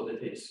this is what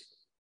it is,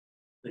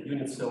 the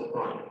unit cell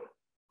prime.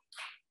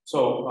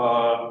 So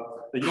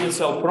the unit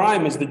cell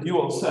prime is the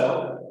dual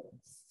cell.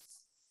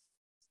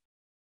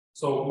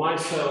 So my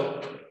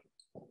cell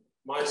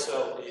my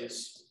cell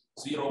is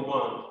 0,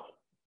 1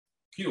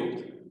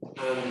 cubed,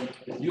 and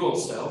the dual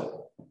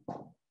cell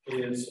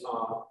is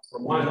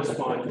from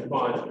 -pi to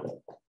pi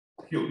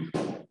cubed.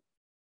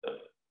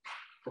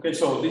 Okay,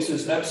 so this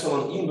is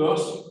epsilon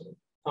inverse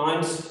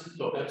times,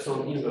 so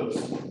epsilon inverse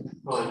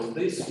times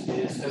this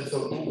is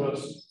epsilon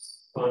inverse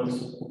times,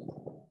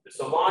 it's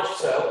a large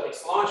cell.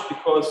 It's large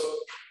because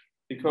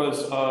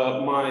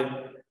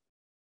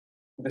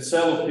the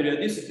cell of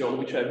periodicity on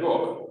which I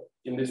work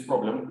in this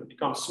problem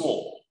becomes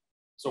small.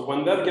 So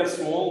when that gets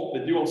small,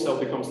 the dual cell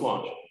becomes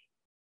large.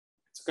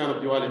 It's kind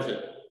of duality.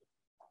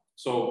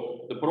 So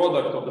the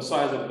product of the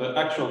size of the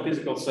actual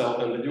physical cell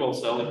and the dual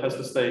cell, it has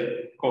to stay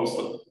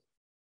constant.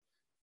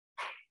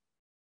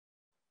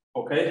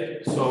 Okay,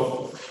 so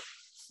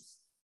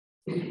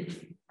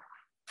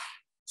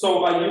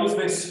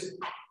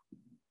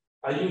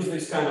I use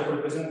this kind of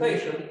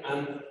representation,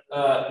 and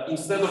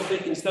instead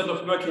of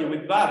working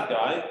with that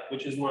guy,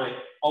 which is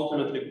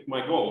ultimately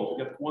my goal, to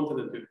get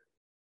quantitative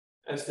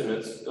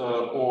estimates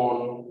on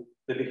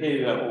the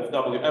behavior of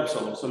W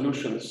epsilon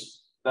solutions,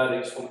 that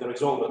is of the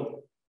resolvent,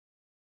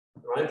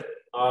 right?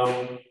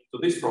 To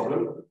this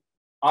problem,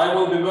 I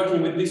will be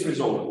working with these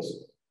resolvents,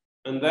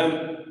 and then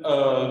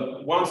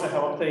once I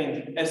have obtained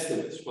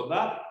estimates for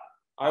that,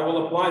 I will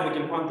apply the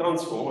Gelfand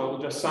transform. I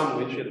will just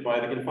sandwich it by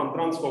the Gelfand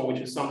transform,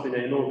 which is something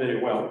I know very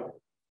well,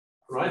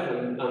 right?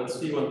 And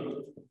Stephen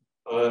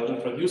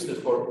introduced it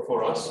for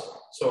us.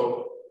 So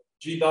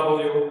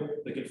GW,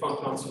 the Gelfand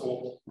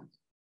transform,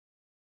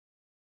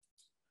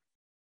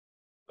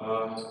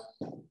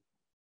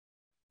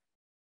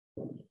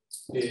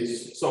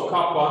 is, so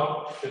kappa,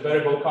 the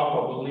variable kappa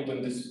will live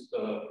in this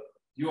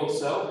dual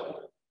cell.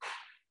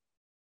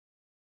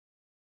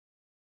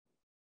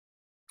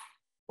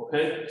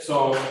 Okay, so,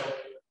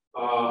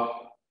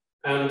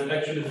 and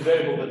actually the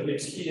variable that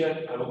lives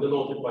here, I will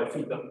denote it by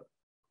theta.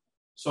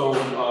 So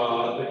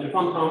the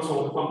Gelfand transform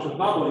of the function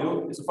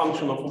W is a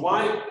function of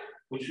y,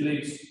 which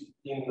lives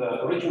in the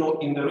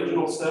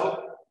original cell,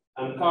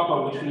 and kappa,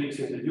 which lives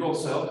in the dual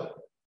cell.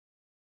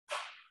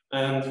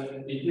 And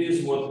it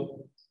is what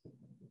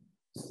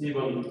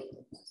Stephen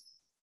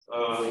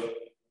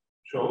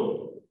showed.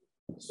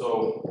 So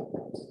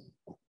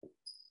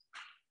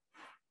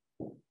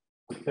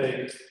we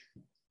take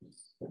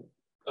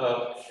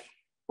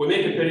we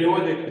make a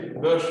periodic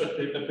version,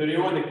 a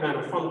periodic kind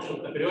of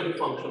function, a periodic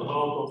function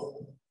out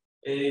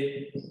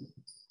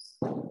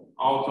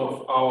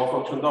of our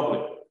function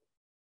W.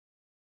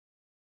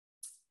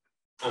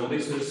 And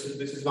this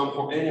is done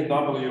for any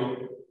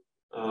W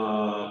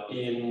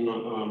in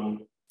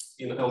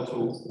L2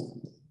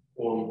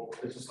 form.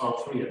 This is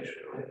R3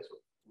 actually, right? So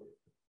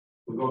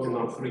we got in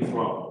R3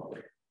 throughout.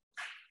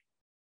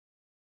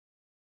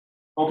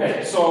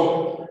 Okay,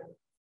 so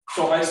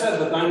I said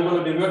that I'm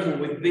going to be working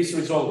with these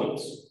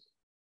resolvents,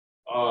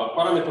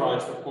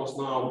 parameterized, of course,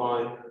 now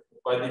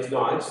by these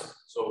guys.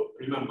 So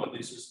remember,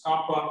 this is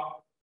kappa,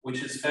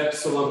 which is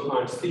epsilon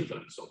times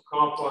theta. So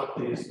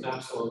kappa is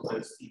epsilon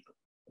times theta.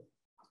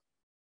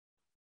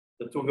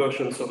 The two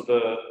versions of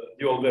the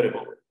dual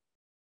variable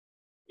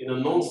in a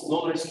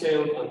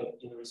non-rescale and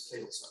in a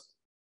rescale set.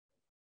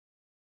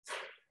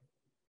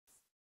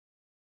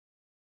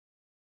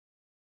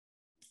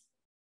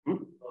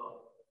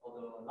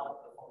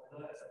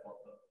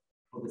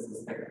 This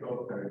is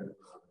spectral current.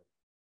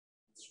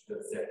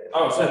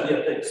 Oh, Z,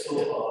 yeah, thanks. So,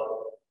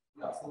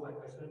 yeah, so my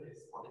question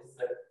is, what is Z?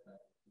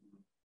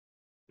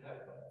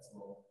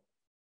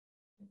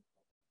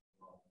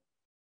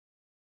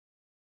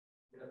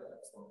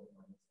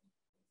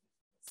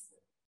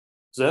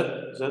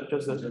 Z,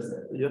 just Z.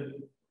 Yeah.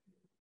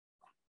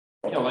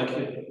 Yeah, like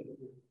it.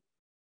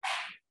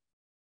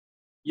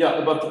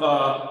 Yeah, but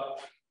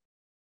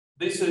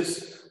this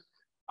is,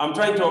 I'm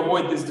trying to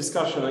avoid this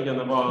discussion again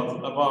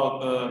about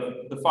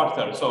the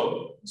factor.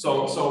 So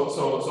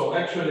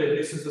actually,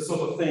 this is the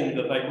sort of thing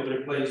that I could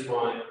replace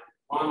by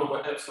 1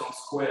 over epsilon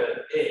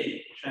squared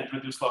A, which I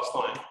introduced last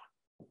time,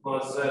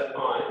 plus Zi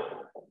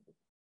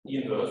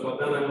inverse. But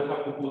then I would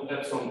have to put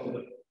epsilon to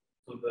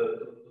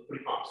the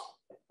 3 parts.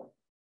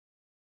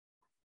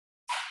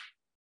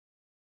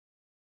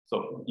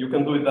 So you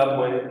can do it that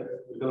way.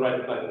 You can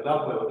write it like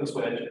that way or this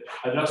way.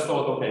 I just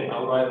thought, okay,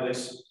 I'll write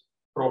this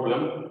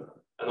problem.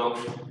 And I'll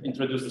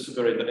introduce the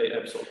separator A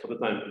epsilon for the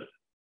time being.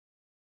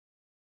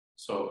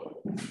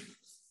 So,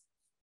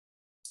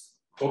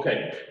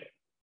 okay.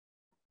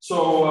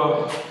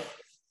 So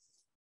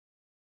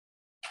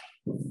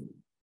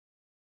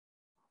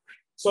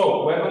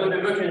we're going to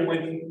be working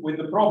with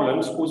the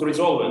problems whose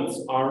resolvents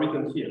are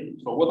written here.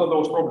 So what are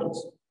those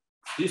problems?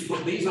 These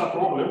are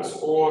problems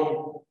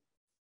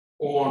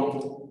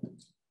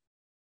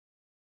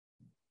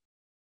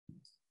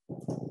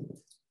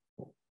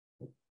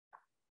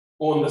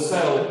on the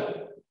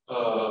cell,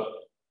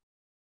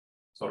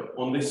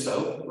 on this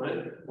cell,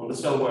 right? On the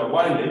cell where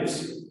Y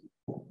lives.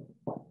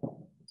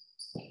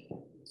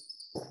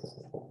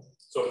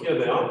 So here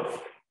they are.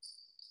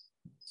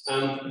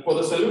 And for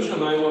the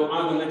solution, I will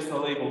add an extra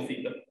label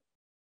theta,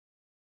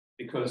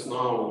 because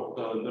now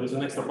there is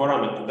an extra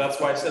parameter. That's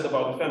why I said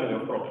about the family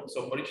of problems. So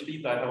for each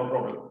theta, I have a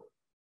problem.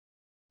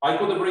 I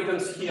could have written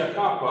here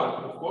kappa,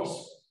 of course,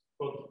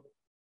 but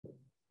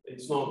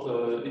it's not.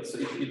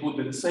 It would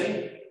be the same.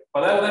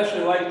 But I would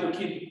actually like to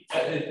keep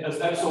it as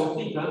epsilon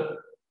theta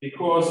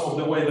because of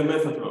the way the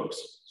method works.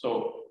 So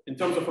in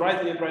terms of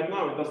writing it right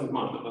now, it doesn't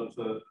matter.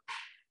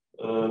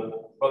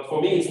 But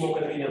for me, it's more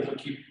convenient to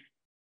keep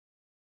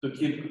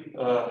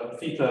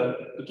theta,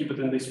 to keep it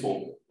in this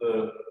form.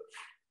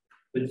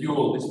 This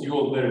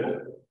dual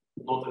variable,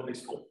 not in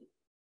this form.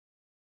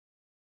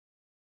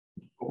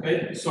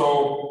 Okay,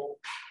 so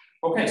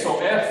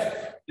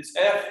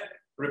F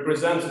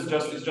represents is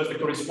just a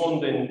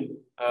corresponding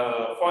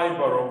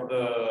fiber of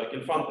the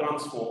Gilfan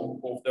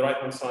transform of the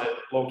right-hand side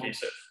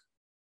lowercase f.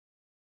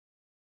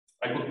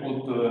 I could put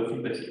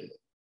theta here.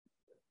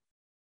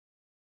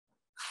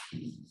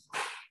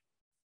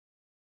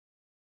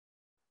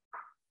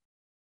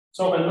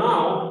 So and now,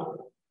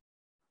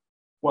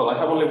 well, I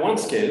have only one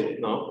scale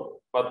now,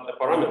 but a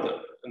parameter,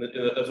 and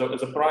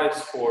as a price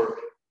for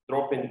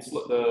dropping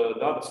the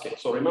other scale.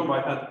 So remember,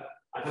 I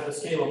had the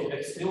scale of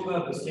x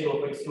tilde, the scale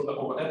of x tilde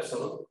over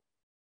epsilon,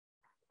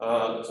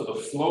 sort of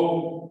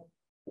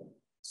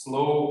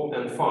slow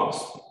and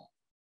fast.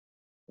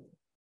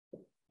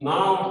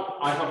 Now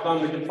I have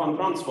done the Gilfan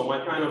transform. I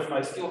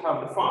still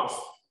have the fast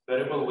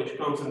variable, which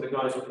comes in the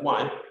guise of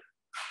y.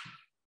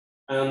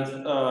 And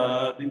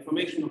the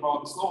information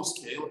about the slow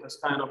scale has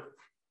kind of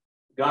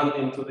gone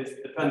into this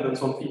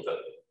dependence on theta.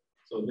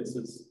 So this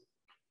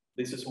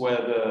is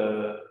where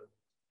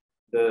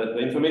the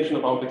information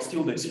about x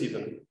tilde is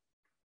hidden.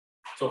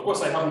 So of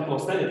course I haven't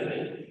lost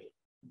anything,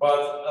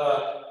 but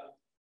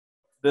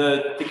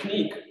the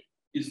technique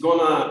is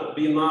gonna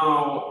be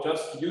now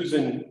just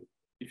using,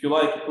 if you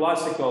like,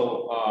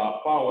 classical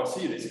power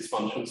series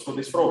expansions for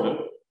this problem.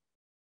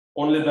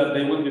 Only that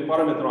they will be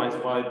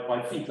parameterized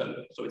by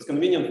theta. So it's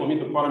convenient for me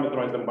to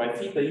parameterize them by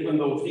theta, even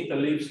though theta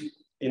lives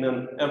in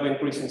an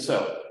ever-increasing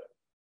cell.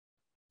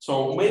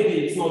 So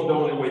maybe it's not the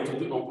only way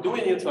of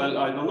doing it.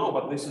 I don't know,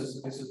 but this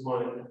is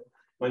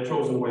my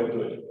chosen way of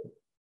doing it.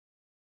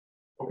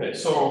 Okay,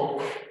 so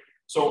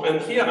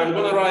and here I'm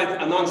going to write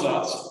an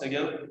ansatz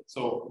again.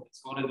 So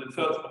it's already the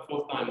third or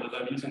fourth time that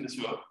I'm using this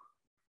verb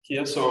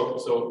here. So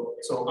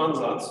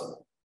ansatz.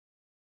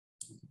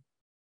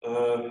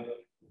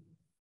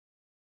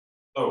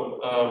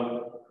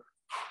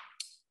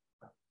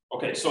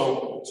 Okay,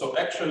 so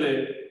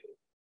actually,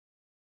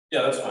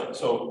 yeah, that's fine.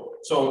 So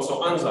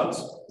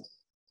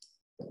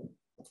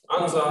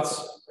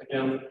ansatz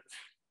again.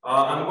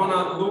 I'm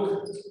gonna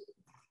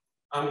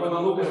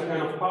look at a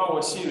kind of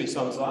power series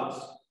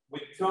ansatz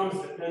with terms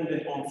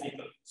dependent on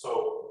theta.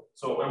 So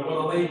I'm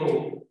gonna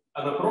label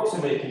an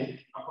approximating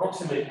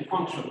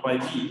function by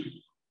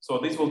b. So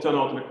this will turn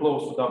out to be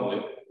close to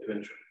w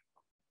eventually.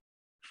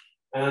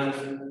 And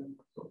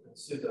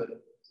consider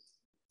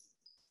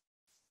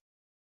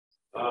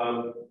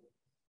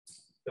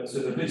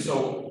this.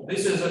 So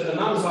this is an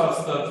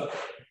ansatz that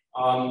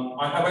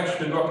I have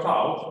actually worked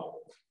out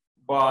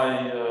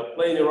by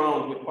playing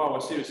around with power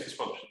series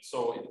expansion.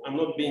 So I'm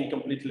not being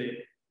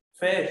completely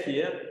fair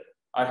here.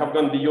 I have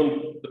gone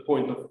beyond the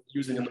point of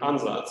using an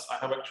ansatz. I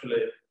have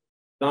actually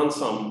done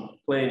some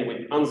playing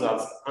with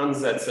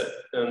ansätze,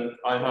 and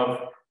I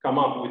have come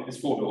up with this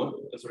formula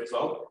as a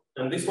result.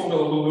 And this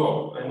formula will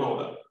work, I know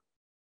that.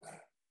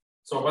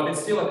 So, but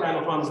it's still a kind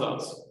of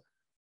ansatz,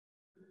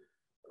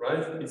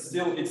 right? It's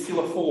still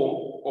a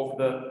form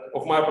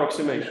of my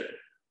approximation.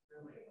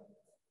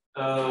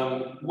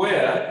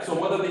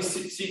 What are these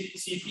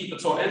C theta?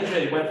 So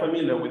nj, we're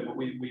familiar with.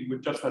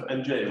 We've just had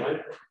nj,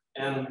 right?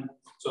 And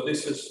so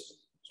this is,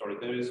 sorry,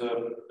 there is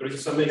a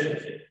summation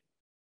here.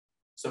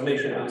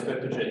 Summation with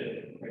respect to j.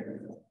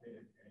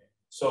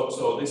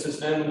 So this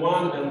is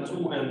n1, n2,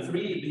 n3.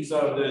 These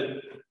are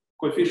the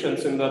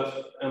coefficients in that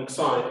n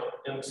psi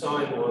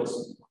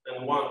was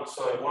n1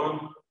 psi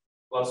 1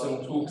 plus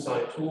n2 psi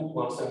 2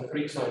 plus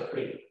n3 psi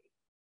 3.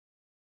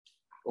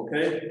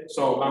 Okay,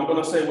 so I'm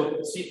going to say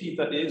what C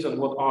theta is and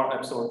what R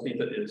epsilon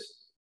theta is.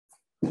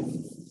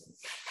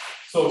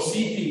 So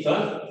C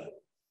theta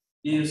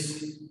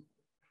is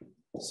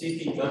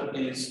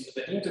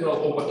the integral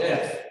over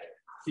F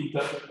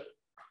theta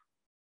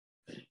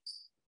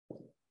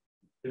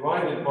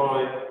divided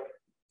by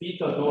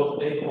theta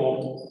dot A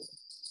called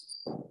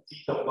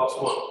theta plus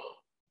 1.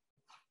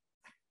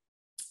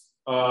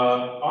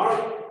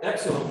 R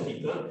epsilon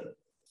theta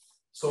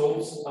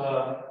solves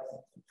a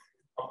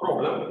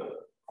problem,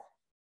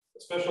 a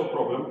special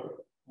problem,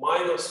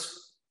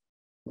 minus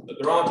the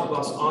grad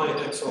plus I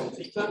epsilon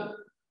theta.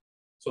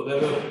 So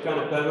there were kind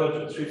of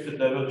divergence, shifted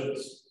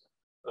divergence.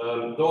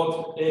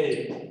 Dot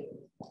A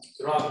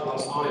grad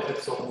plus I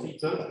epsilon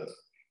theta,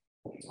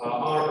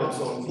 R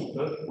epsilon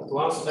theta,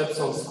 plus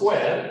epsilon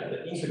squared, the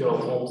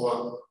integral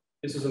over,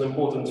 this is an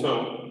important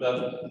term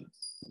that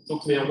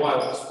took me a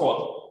while to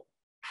spot.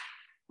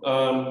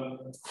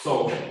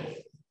 So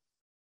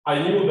I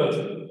knew that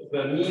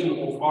the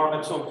mean of R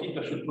epsilon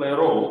theta should play a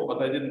role,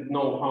 but I didn't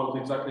know how to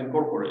exactly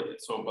incorporate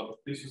it. So, but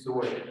this is the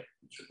way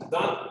should be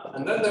done.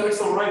 And then there is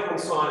some right-hand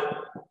side,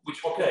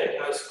 which, okay,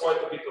 has quite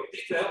a bit of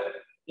detail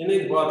in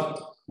it, but,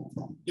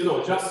 you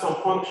know, just some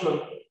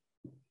function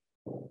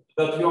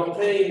that you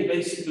obtain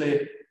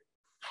basically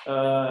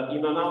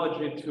in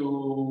analogy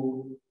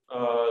to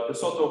the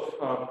sort of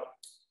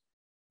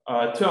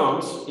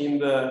terms in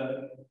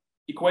the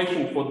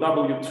equation for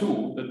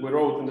W2 that we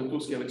wrote in the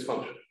two-scale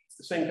expansion. It's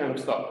the same kind of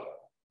stuff.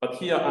 But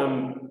here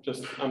I'm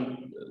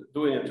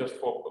doing it just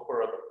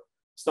for a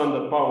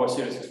standard power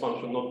series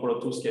expansion, not for a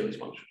two-scale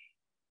expansion.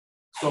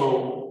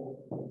 So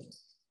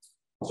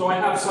I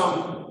have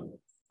some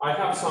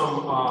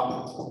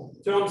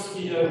terms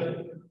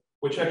here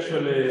which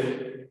actually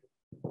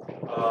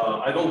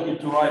I don't need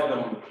to write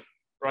them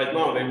right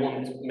now. They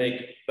won't make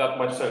that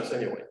much sense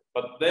anyway.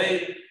 But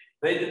they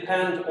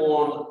depend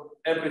on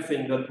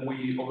everything that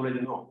we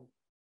already know.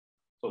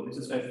 So this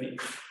is Fe.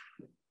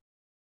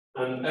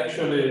 And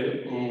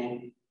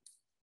actually,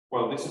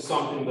 well, this is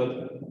something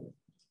that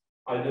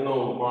I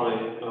denote by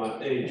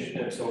H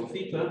epsilon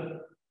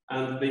theta.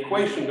 And the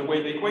equation, the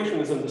way the equation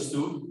is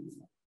understood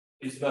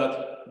is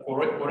that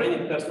for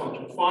any test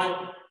function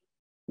phi,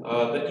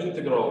 the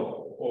integral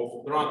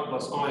of grad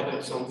plus I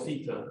epsilon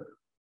theta,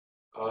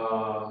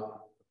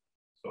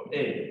 so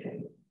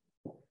A,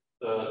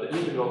 the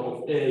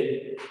integral of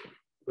A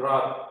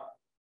grad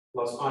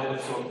plus I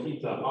epsilon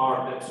theta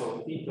R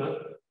epsilon theta,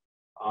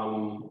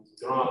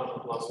 grad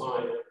plus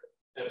I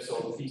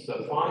epsilon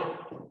theta phi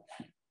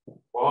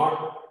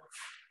bar.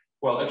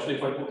 Well, actually,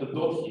 if I put a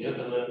dot here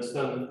and I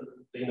understand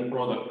the inner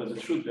product as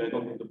it should be, I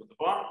don't need to put the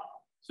bar.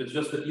 So it's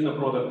just the inner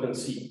product and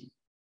C.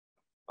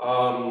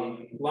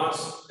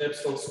 Plus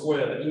epsilon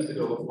squared, the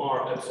integral of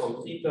R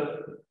epsilon theta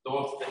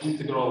dot the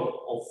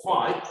integral of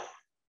phi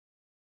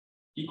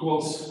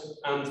equals,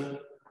 and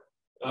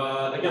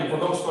again, for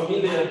those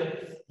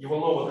familiar, you will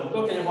know what I'm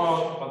talking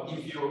about, but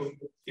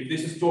if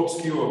this is too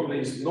obscure,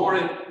 please ignore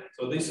it.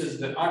 So this is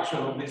the action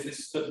of this.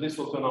 This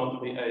will turn out to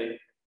be a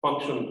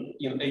function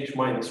in H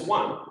minus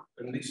 1,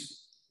 and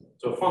this,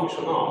 so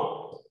function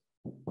R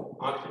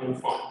acting in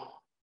phi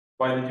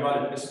by the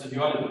duality. This is the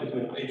duality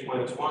between H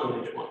minus 1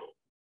 and H1.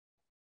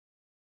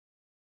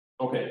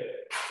 Okay,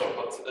 so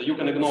but you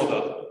can ignore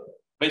that.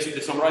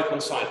 Basically, some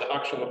right-hand side, the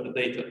action of the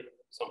data,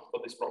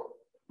 for this problem.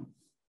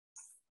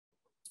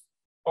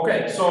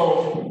 Okay,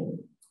 so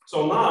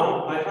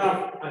now I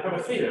have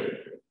a theorem,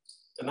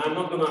 and I'm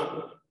not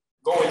gonna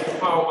go into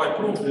how I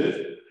proved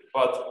it,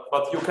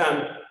 but you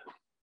can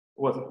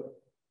what?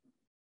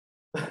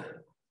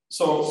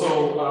 So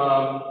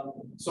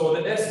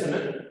the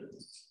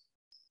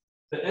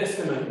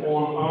estimate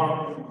on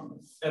R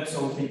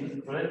epsilon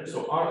theta, right?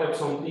 So R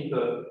epsilon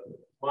theta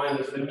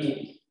minus the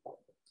mean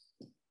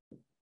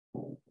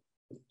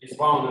is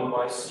bounded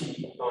by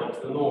C times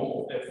the norm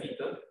of F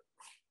theta.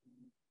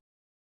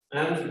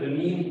 And the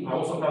mean, I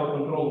also have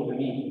control of the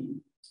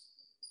mean.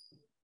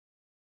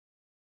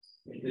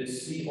 It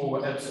is C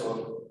over epsilon,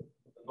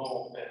 the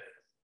norm of F.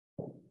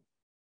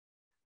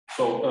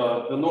 So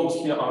the norms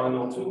here are in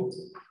L2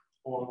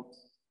 on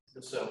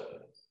the cell.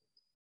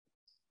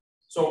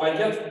 So I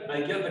get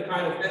the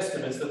kind of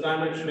estimates that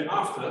I'm actually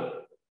after,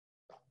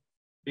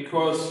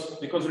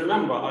 because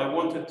remember, I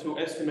wanted to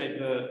estimate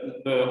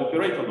the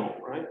operator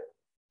norm, right?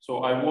 So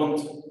I want,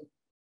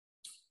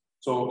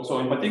 so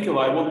in particular,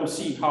 I want to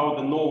see how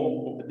the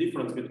norm of the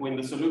difference between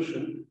the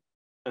solution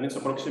and its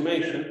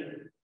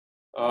approximation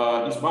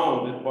is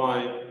bounded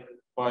by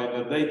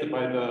the data,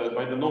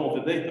 by the norm of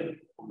the data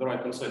of the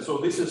right-hand side. So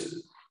this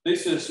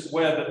is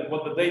where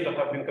what the data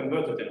have been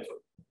converted into.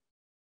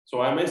 So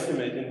I'm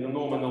estimating the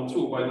norm in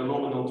L2 by the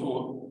norm in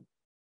L2,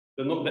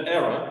 the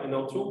error in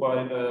L2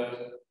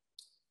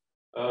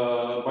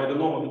 by the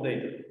norm of the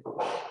data.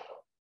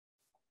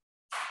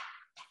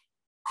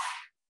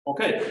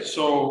 Okay,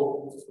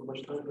 so how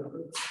much time do I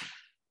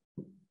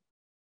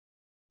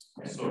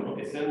have? So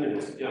okay, 10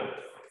 minutes, yeah.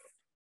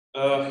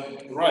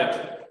 Right.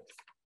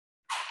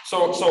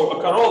 So a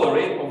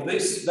corollary of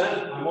this,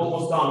 then I'm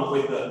almost done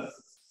with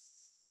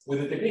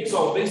the technique.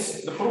 So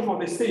the proof of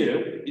this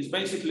theorem is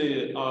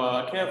basically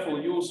a careful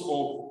use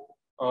of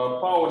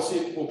power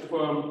series of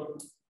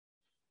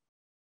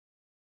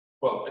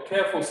well, a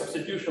careful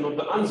substitution of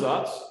the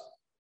ansatz,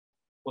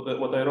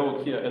 what I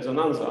wrote here as an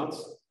ansatz,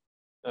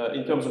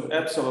 in terms of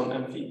epsilon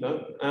and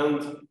theta,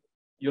 and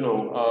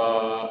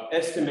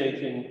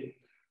estimating.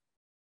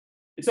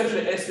 It's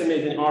actually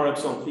estimating R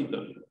epsilon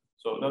theta.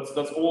 So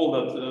that's all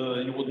that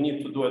you would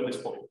need to do at this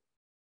point.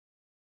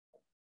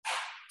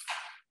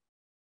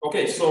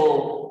 Okay,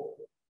 so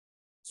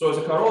as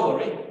a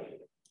corollary,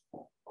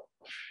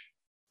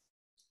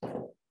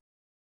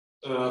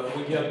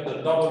 we get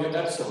the W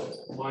epsilon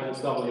minus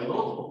W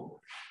naught,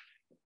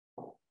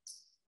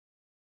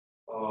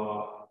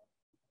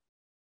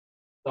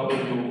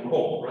 W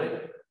com,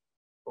 right?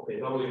 Okay,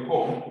 W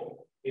com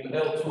in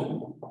L2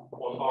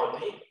 on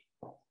RD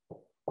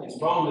is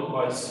bounded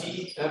by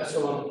C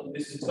epsilon.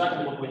 This is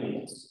exactly what we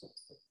need.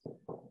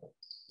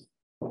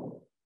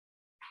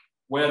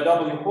 Where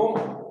W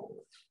com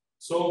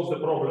solves the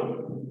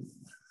problem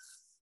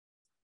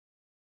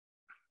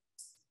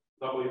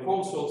W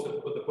form solves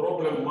the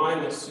problem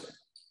minus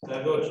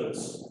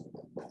divergence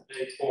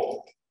A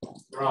form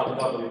grad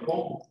W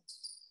form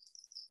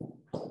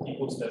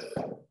equals that.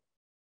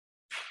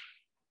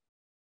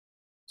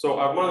 So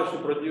I've managed to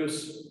produce,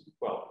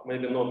 well,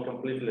 maybe not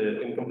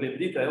completely in complete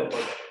detail,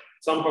 but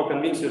somehow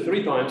convince you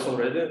 3 times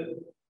already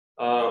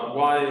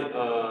why.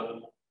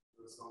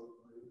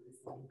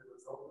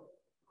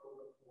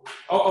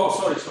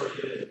 Sorry.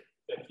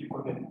 Yeah, keep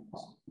forgetting.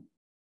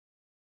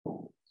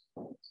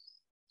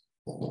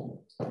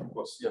 Of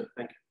course, yeah,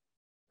 thank you.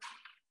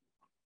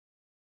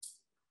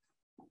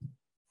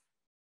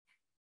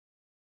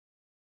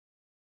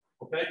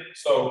 Okay,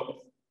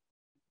 so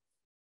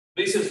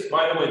this is,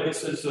 by the way,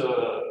 this is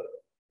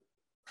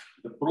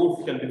the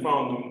proof can be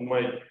found in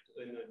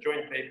a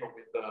joint paper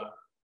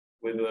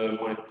with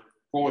my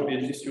former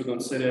PhD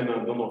student Serena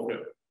and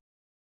Donofrio.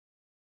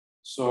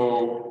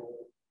 So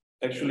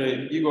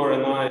actually, Igor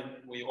and I,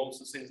 we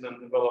also since then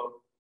developed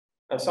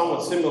a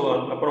somewhat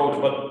similar approach,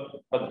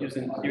 but he's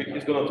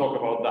going to talk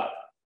about that.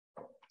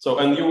 So,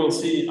 and you will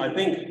see, I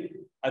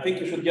think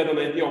you should get an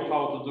idea of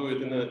how to do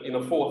it in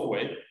a 4th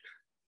way.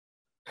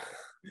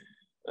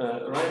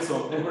 Right,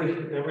 so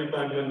every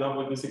time you end up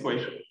with this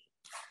equation.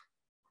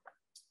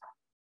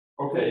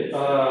 Okay,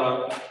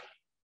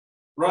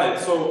 right,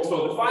 so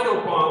the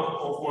final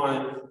part of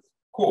my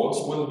course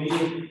will be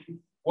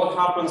what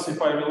happens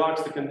if I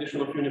relax the condition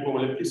of uniform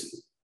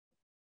ellipticity,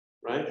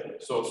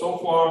 right? So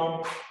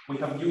far we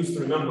have used,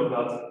 remember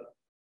that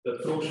the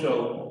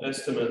Truchel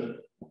estimate,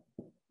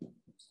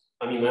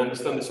 I mean, I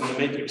understand this in the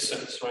matrix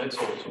sense, right?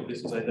 So this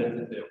is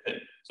identity, okay.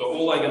 So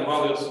all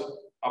eigenvalues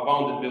are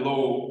bounded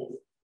below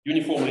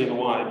uniformly in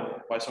Y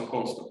by some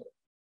constant.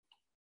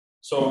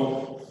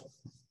 So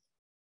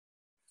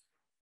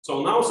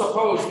now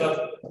suppose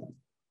that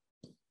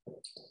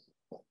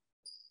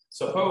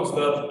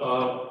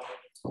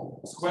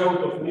square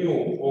root of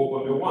mu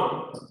over mu1,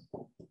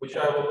 which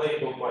I will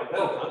label by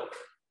delta,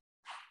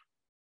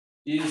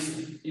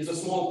 is a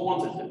small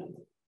quantity.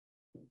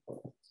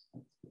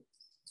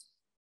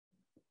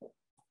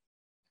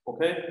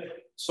 Okay,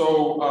 so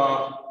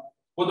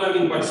what do I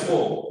mean by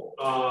small?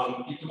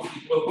 It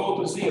will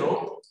go to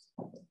 0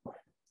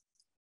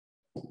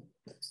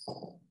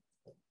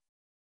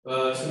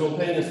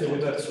 simultaneously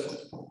with epsilon.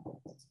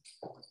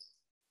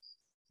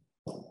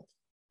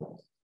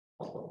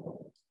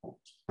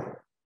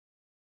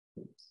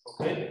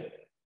 Okay,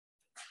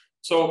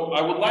 so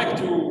I would like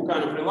to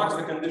kind of relax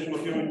the condition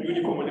of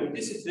uniform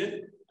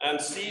ellipticity and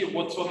see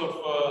what sort of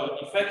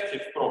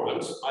effective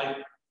problems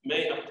I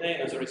may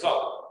obtain as a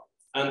result.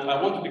 And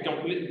I want to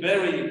be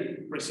very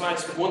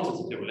precise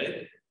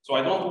quantitatively. So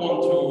I don't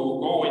want to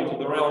go into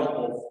the realm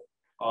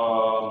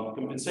of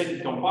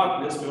compensated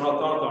compactness,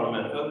 Murat-Tartar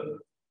method.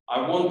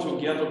 I want to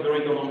get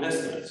operator on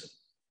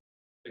estimates,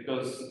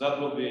 because that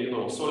will be,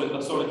 a solid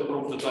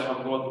proof that I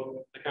have got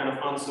the kind of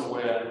answer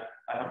where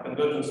I have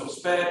convergence of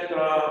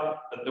spectra,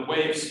 that the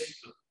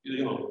waves,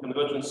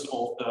 convergence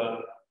of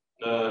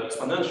the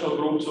exponential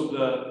groups of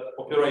the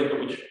operator,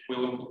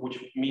 which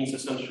means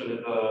essentially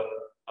the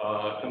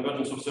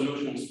convergence of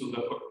solutions to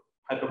the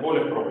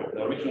hyperbolic problem,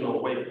 the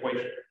original wave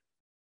equation.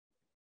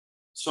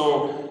 So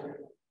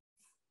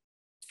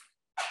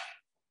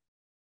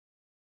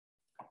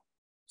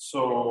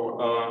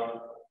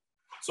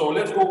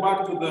let's go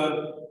back to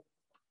the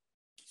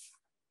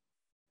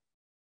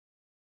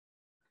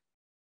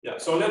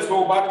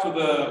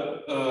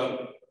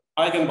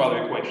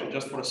eigenvalue equation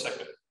just for a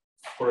second,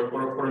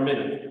 for a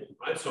minute,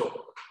 right? So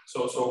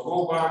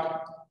go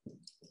back.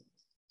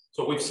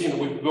 So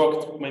we've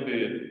worked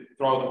maybe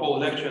throughout the whole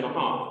lecture and a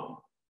half,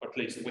 at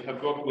least, we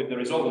have worked with the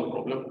resolvent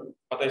problem,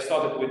 but I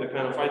started with a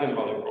kind of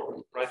eigenvalue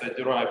problem, right? I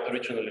derived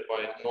originally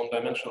by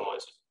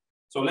non-dimensionalizing.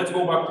 So let's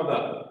go back to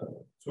that,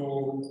 to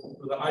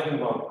the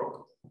eigenvalue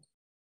problem,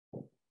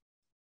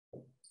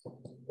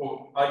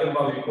 or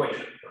eigenvalue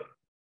equation.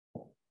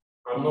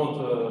 I'm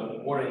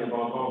not worrying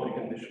about boundary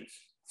conditions.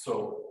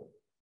 So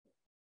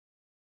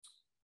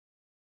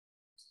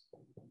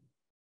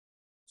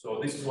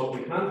this is what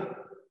we had.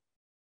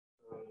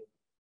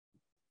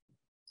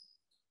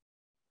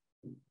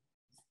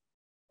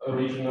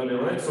 Originally,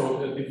 right?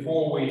 So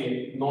before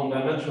we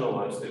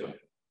non-dimensionalized even.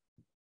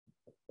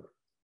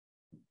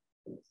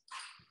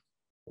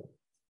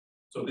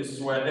 So this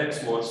is where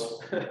X was.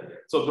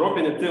 So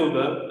dropping a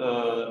tilde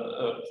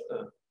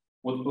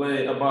would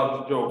play a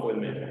bad joke with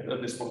me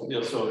at this point.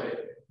 Yeah, sorry.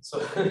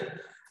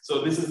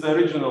 So this is the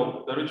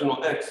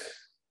original X.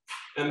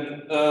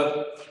 And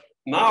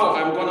now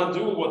I'm gonna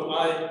do what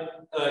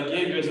I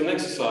gave you as an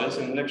exercise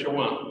in lecture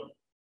 1.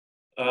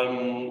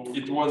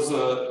 It was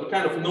a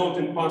kind of note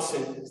in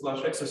passing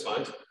 /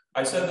 exercise.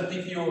 I said that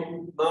if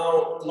you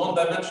now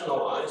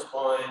non-dimensionalize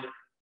by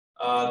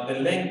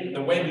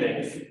the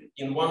wavelength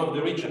in one of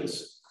the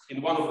regions,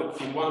 in one of the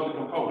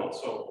components.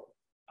 So,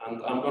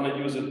 and I'm going to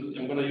use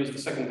the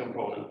second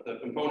component, the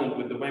component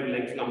with the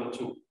wavelength number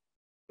 2.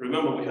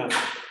 Remember we had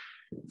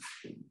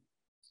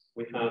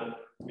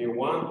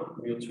mu1,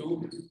 mu2.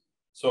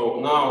 So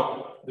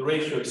now the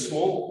ratio is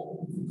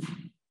small.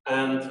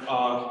 and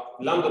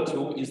lambda2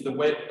 is the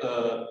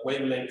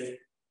wavelength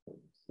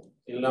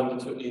in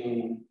lambda2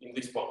 in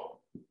this part.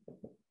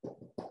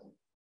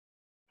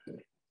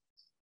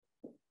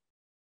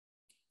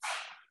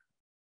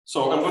 So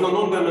I'm going to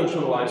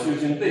non-dimensionalize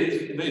using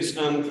this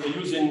and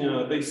using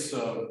this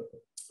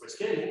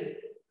rescaling.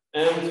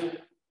 And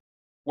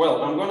well,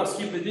 I'm going to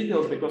skip the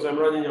details because I'm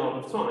running out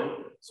of time.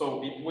 So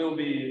it will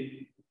be,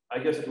 I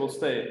guess it will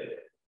stay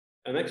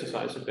an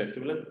exercise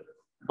effectively.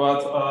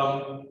 But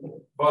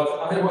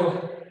I will.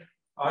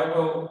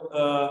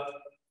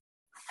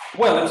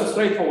 Well, it's a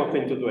straightforward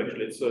thing to do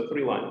actually. It's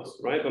 3 lines,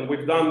 right? And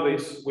we've done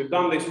this. We've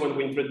done this when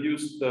we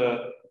introduced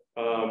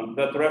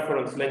that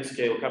reference length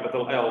scale,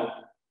 capital L,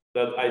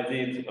 that I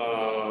did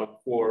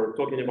for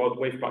talking about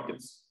wave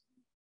packets,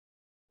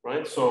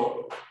 right?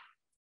 So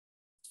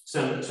I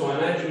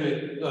actually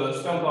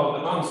spelled out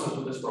the answer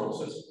to this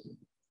process.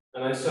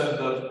 And I said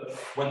that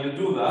when you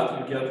do that,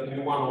 you get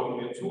mu1 over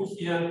mu2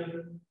 here,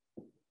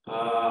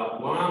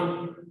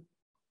 1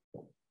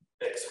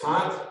 x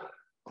hat,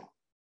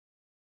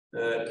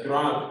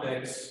 grad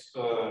x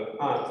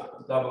hat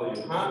w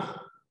hat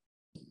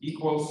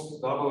equals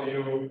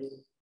w.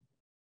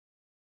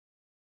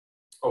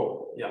 Oh,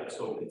 yeah,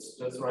 so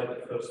let's write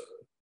it first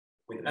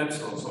with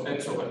epsilon. So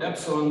x over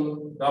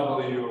epsilon,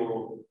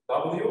 w,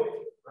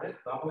 right?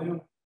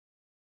 W,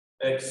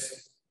 x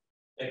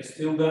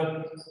tilde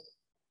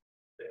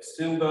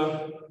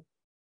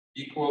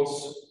equals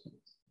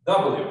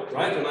w,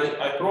 right? And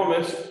I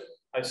promised,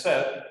 I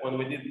said when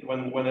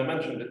I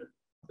mentioned it,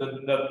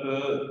 that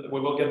we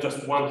will get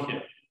just 1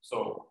 here.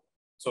 So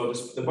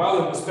the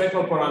value of the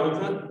spectral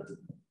parameter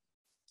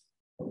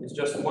is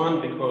just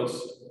 1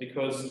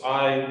 because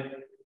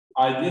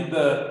I did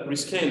the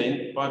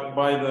rescaling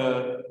by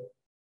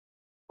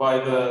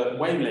the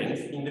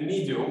wavelength in the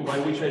medium by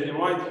which I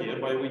divide here,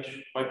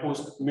 by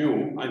post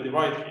mu I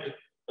divide here,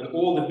 and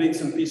all the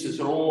bits and pieces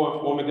are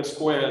all omega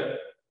squared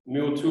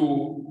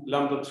mu2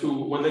 lambda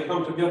 2. When they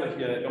come together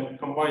here,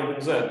 combined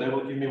with z, they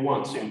will give me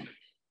 1 simply.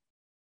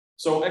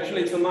 So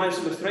actually, it's a nice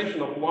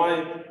illustration of to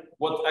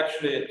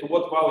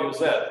what value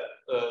z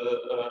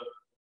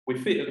we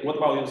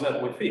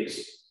fix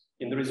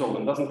in the result.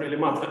 It doesn't really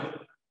matter.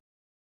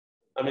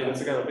 I mean,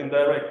 it's a kind of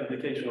indirect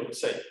indication of the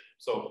same.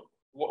 So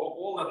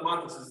all that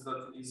matters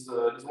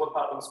is what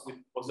happens with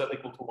z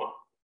equal to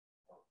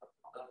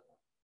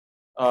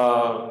 1.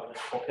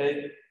 Okay,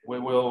 we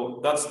will.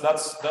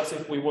 That's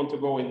if we want to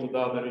go into the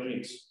other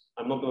regimes.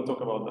 I'm not going to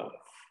talk about that.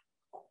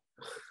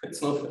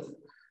 It's not.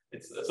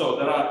 So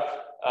there are.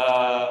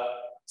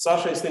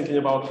 Sasha is thinking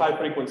about high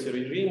frequency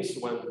regimes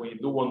when we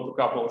do want to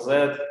couple z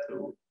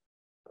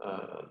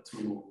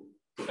to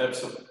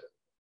epsilon.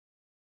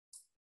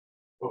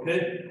 Okay.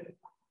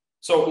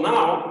 So now,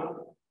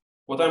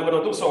 what I'm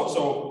going to do,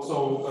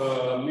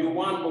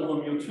 mu1 over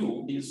mu2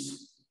 is,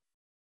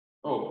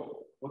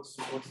 oh, what's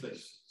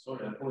this?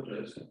 Sorry, I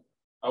apologize.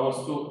 I was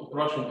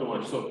rushing too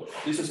much. So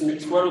this is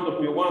square root of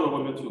mu1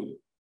 over mu2.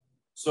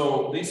 So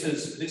this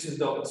is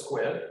delta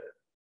squared.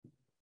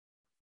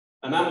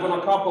 And I'm going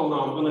to couple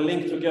now, I'm going to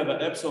link together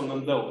epsilon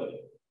and delta.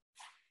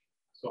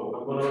 So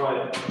I'm going to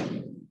write,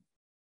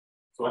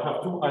 so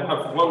I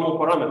have one more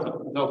parameter,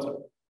 delta,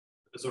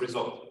 as a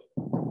result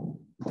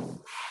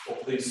of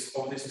this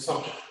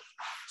assumption.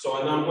 So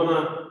and I'm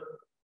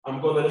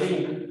gonna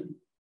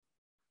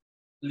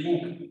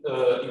link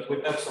it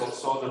with epsilon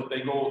so that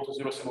they go to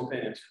 0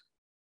 simultaneously.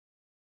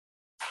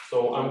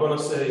 So I'm gonna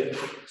say,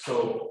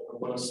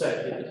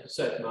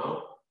 set now,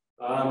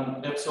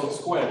 epsilon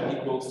squared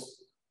equals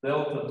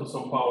delta to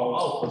some power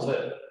alpha z.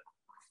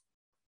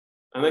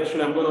 And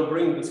actually I'm gonna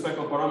bring the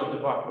spectral parameter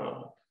back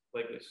now,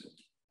 like this.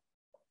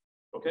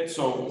 Okay,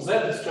 so z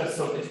is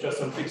just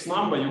some fixed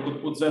number. You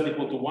could put z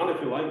equal to 1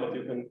 if you like, but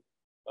you can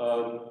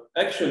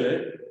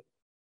actually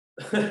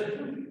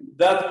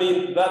that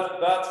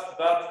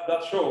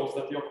shows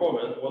that your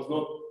comment was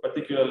not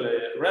particularly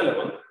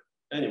relevant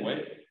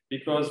anyway,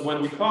 because when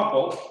we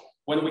couple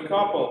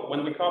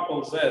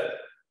z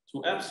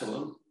to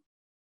epsilon,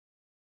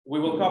 we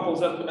will couple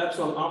z to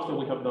epsilon after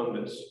we have done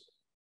this,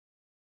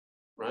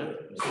 right?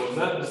 So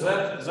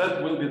z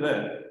will be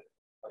there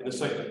in a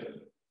second.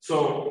 So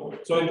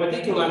in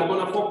particular, I'm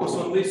going to focus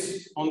on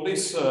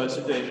this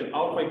situation,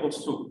 alpha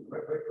equals 2.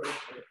 Wait.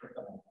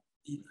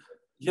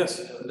 Yes.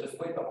 Just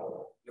wait a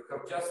moment. You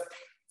have just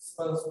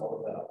spelled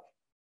all that.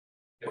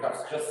 You have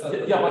just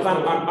said. Yeah, but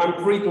I'm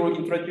free to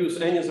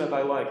introduce any that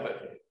I like.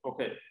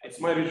 Okay, it's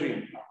my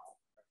regime.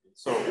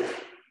 So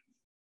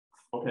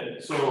okay,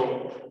 so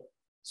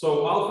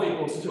alpha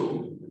equals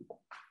 2.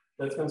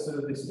 Let's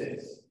consider this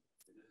case.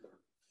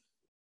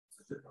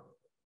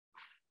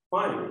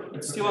 Fine,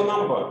 it's still a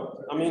number.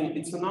 I mean,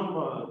 it's a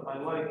number. I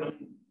like them.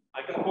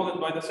 I can call it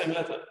by the same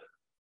letter.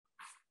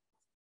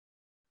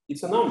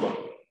 It's a number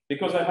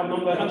because I have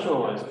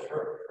non-dimensionalized it.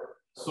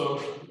 So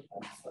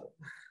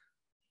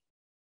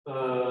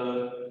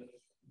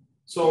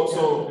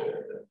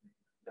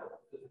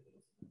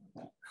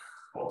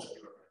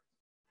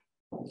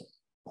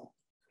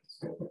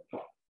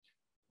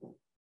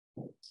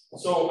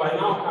I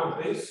now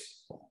have this.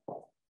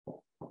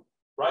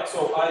 right? So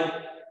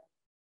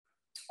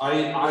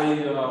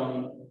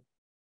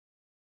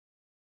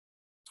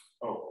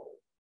oh,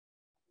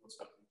 what's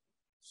happening?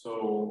 So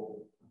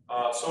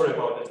sorry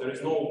about this. There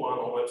is no 1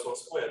 over epsilon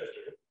squared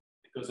here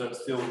because I'm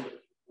still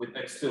with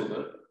x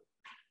tilde.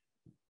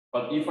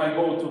 But if I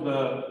go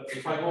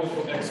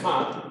to x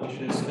hat, which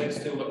is x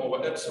tilde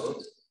over epsilon,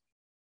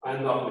 I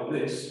end up with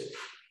this.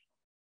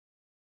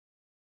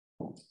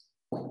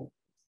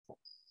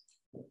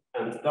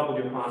 And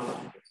w hat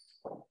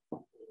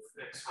of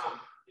x hat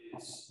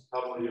is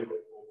w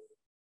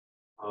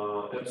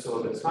of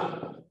epsilon x hat.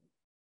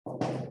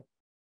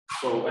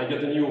 So I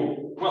get a new,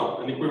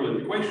 well, an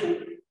equivalent equation,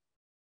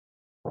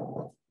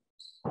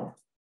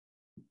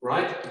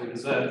 right, with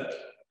z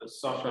as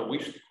Sasha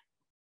wished.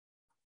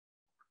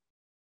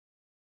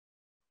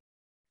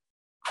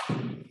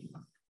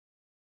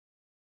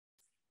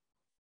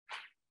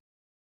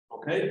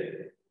 Okay,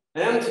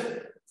 and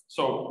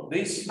so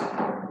this,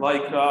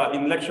 like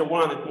in lecture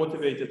 1, it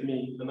motivated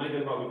me, the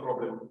eigenvalue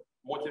problem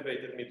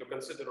motivated me to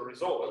consider a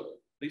resolvent.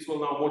 This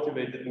will now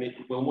motivate me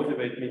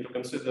to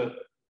consider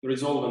the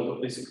resolvent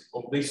of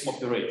this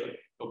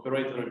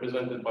operator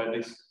represented by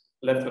this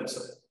left-hand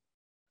side.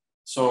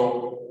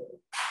 So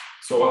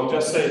I'll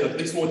just say that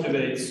this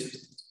motivates,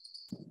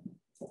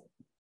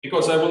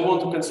 because I will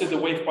want to consider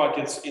wave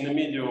packets in a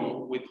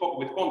medium with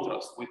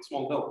contrast, with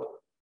small delta.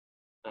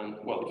 And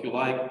well, if you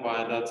like,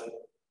 by that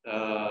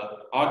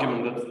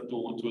argument that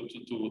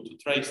to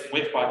trace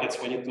wave packets,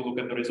 we need to look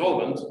at the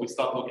resolvent. We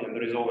start looking at the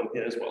resolvent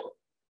here as well.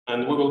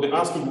 And we will be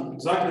asking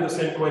exactly the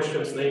same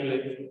questions,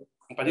 namely,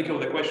 in particular,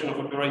 the question of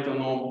operator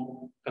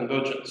norm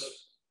convergence.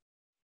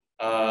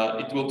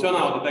 It will turn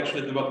out that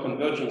actually the word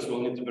convergence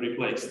will need to be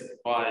replaced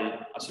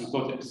by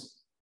asymptotics.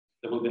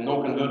 There will be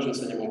no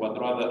convergence anymore, but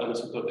rather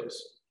asymptotics.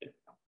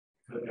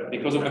 Okay.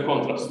 Because of the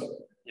contrast.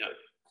 Yeah.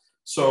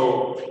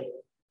 So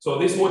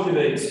this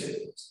motivates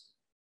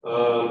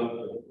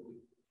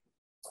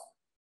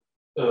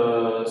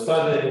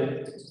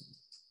studying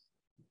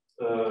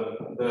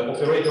the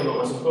operator of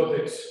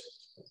asymptotics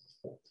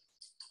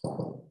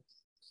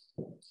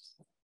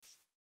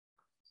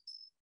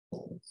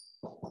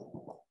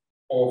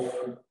of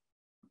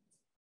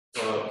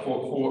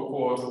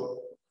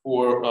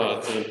for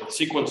the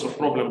sequence of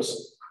problems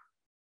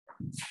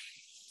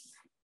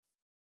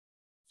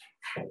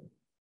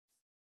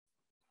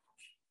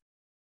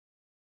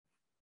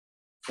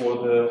for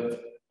the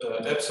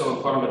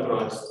epsilon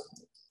parameterized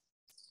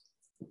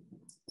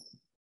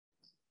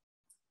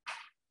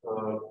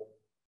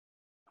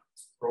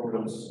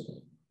problems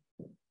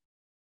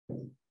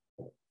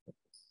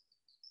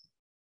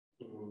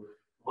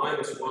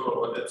minus 1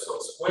 over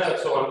epsilon squared.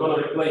 So I'm going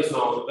to replace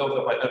now the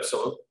delta by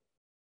epsilon.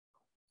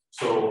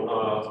 So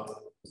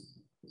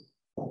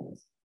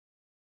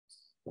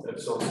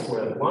epsilon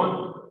squared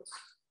 1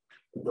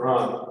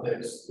 grad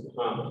x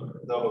hat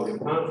w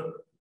hat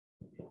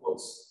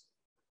equals,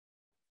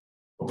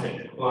 okay,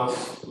 plus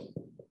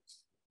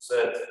z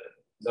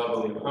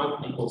w hat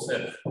equals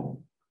f,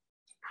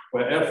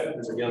 where f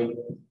is again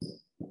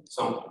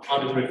some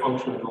arbitrary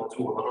function in L2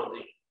 or RD.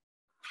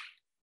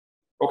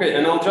 Okay,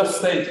 and I'll just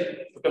state,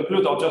 to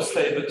conclude, I'll just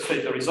state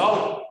the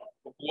result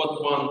of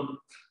what one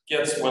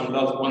gets when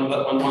one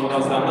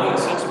does the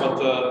analysis. But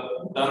the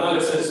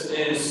analysis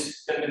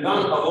can be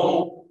done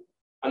along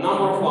a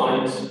number of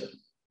lines.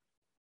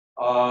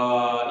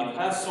 It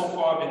has so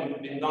far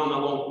been done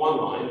along one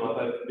line, but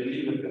I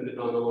believe it can be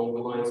done along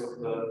the lines of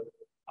the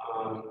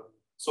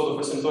sort of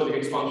asymptotic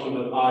expansion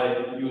that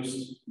I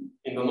used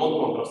in the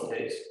non-contrast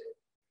case.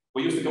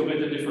 We used a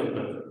completely different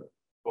method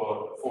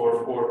for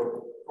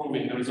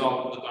proving the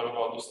result that I'm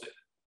about to state,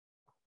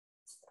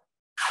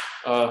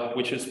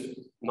 which is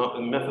not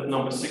method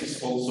number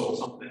 6, also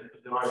something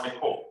that derived by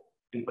Hall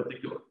in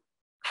particular.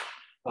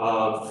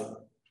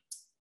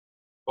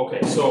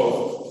 Okay,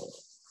 so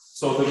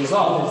the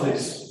result is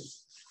this.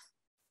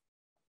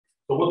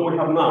 So what do we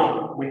have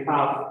now?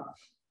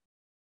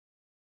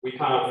 We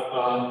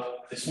have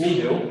this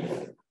medium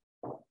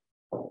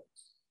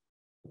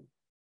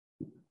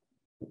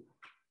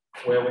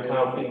where we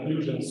have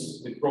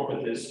inclusions with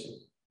properties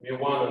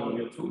mu1 and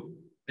mu2.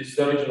 This is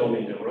the original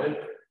medium, right?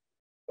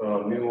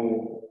 Mu1,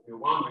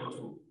 mu2,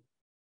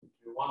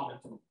 mu1,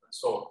 mu2, and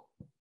so on.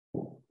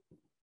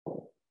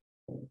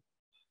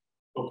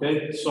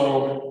 Okay, so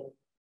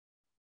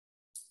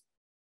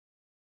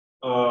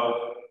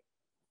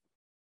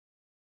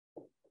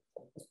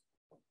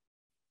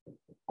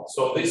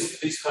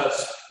this has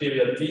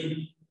period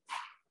t,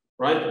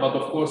 right? But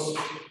of course,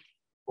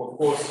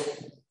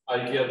 I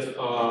get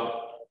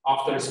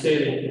after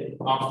scaling,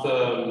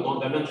 after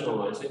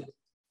non-dimensionalizing,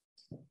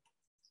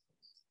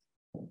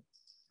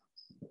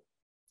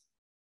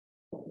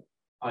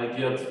 I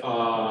get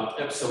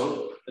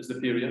epsilon as the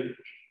period,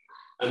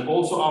 and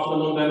also after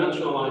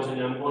non-dimensionalizing,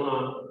 I'm gonna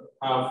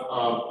have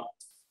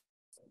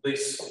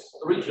this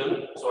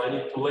region. So I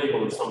need to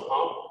label it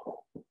somehow.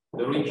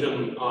 The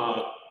region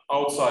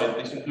outside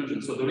this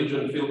inclusion, so the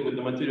region filled with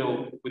the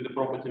material with the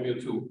property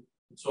mu2.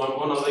 So I'm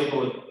going to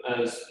label it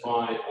as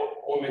my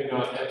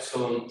omega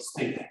epsilon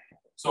stiff.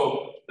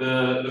 So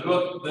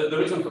The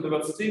reason for the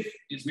word stiff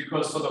is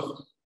because sort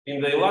of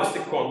in the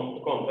elastic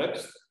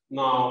context,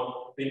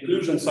 now the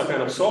inclusions are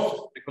kind of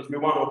soft because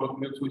mu1 over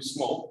mu2 is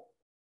small.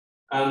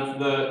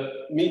 And the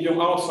medium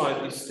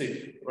outside is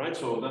stiff, right?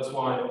 So that's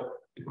why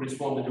the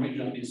corresponding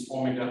region is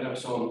omega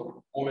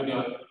epsilon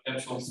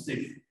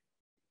stiff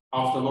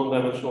after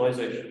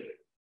non-dimensionalization.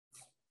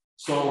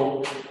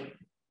 So,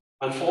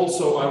 and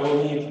also I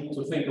will need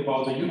to think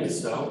about the unit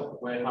cell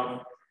where I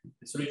have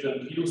this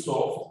region Q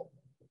soft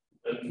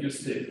and Q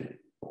stiff.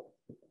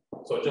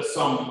 So just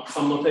some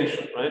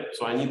notation, right?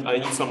 So I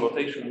need some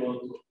notation in order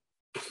to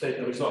state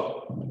the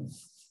result.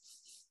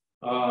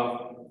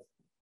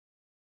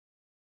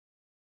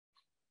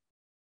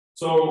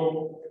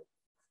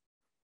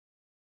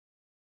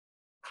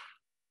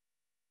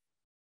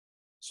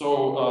 So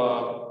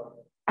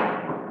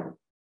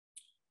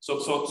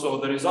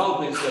the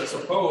result is that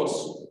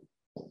suppose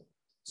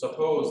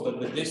that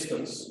the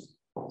distance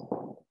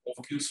of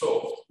Q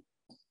soft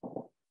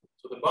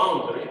to the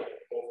boundary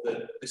of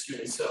this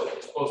unit cell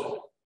is positive.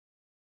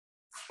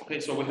 Okay,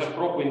 so we have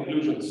proper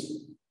inclusions.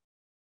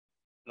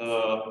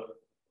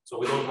 So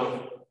we don't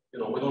have,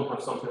 we don't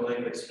have something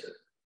like this here.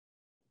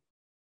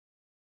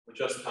 We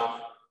just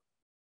have,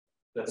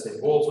 let's say,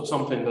 balls or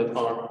something that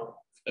are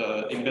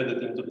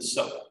embedded into the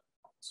cell.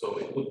 So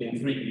it would be in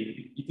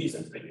 3D. It is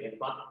in 3D, in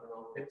fact, in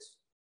our case.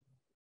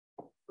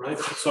 Right?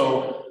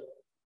 So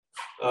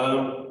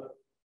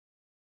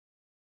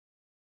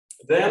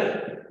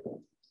then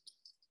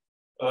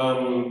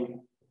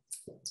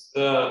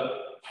the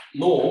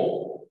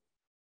norm,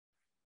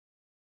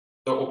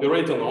 the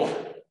operator norm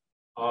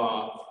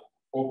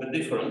of the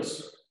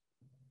difference.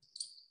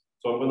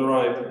 So I'm going to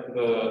write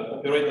the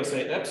operator,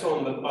 say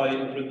epsilon, that I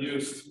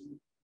introduced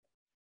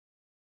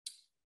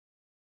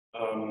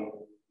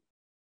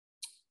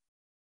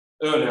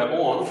earlier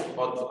on,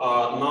 but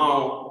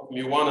now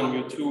mu1 and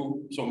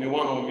mu2, so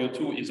mu1 over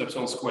mu2 is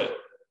epsilon squared.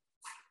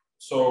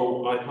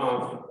 So I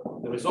have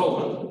the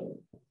resolvent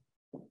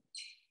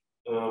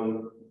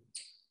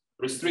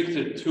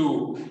restricted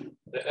to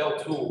the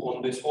L2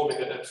 on this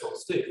omega epsilon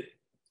stiff.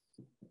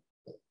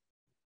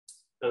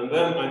 And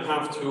then I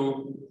have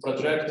to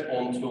project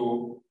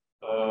onto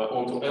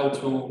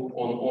L2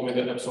 on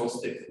omega epsilon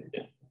stiff.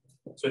 Yeah.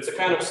 So it's a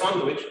kind of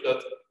sandwich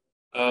that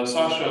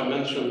Sasha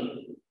mentioned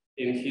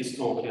in his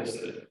talk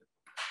yesterday.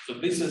 So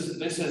this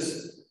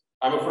is,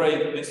 I'm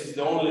afraid this is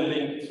the only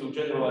link to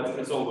generalized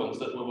resolvents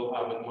that we will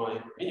have in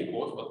my mini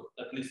course, but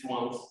at least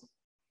once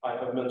I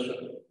have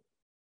mentioned.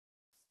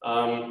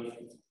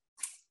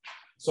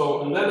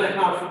 So, and then I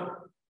have,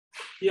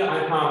 here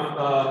I have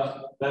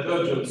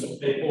divergence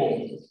of a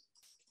form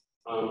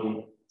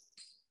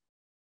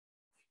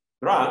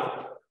grad,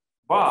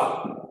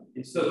 but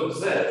instead of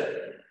Z,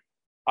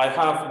 I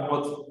have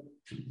what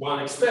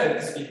one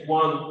expects if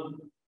one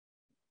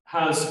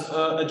has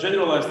a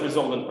generalized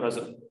resolvent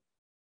present,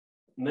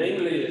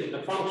 namely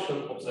a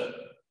function of Z,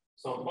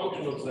 some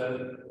function of Z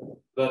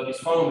that is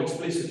found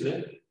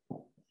explicitly,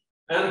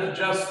 and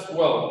just,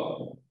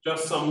 well,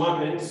 just some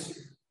magnets,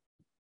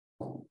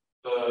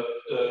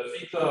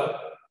 theta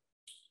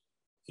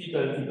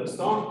and theta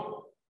star.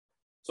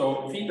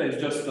 So theta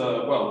is just,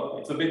 well,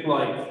 it's a bit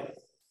like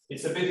a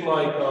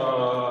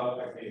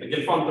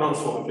Gelfand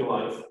transform, if you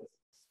like.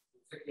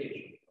 It's a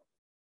gauge.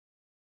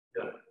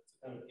 Yeah, it's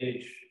a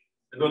gauge.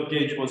 The word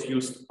gauge was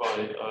used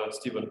by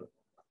Stephen.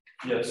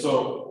 Yeah,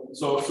 so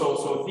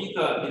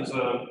theta is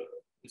a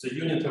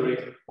unitary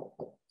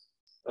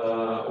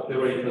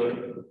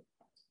operator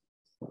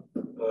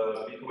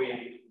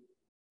between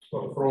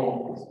from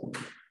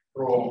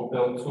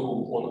L2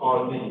 on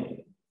RD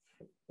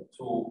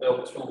to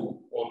L2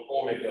 on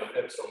omega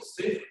epsilon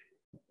stiff.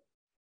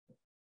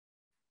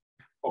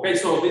 Okay,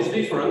 so this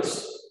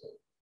difference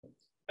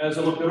as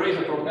an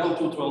operator from L2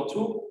 to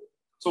L2.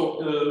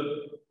 So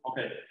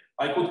okay,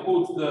 I could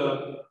put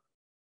the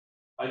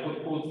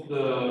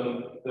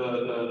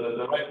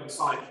right hand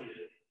side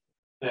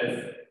here, F,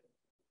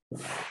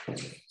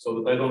 so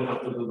that I don't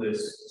have to do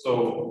this.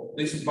 So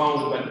this is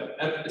bounded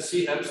by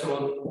C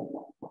epsilon,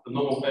 the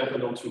norm of F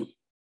and L2.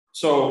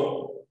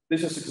 So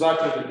this is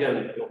exactly,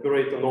 again, the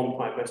operator norm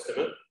type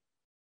estimate.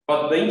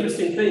 But the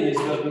interesting thing is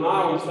that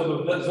now instead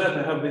of Z,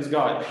 I have this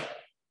guy.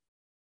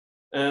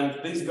 And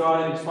this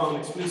guy is found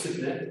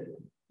explicitly.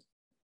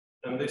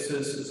 And this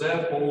is Z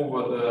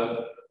over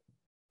the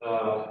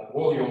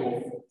volume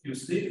of Q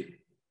stiff.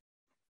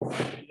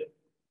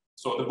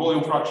 So the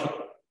volume fraction.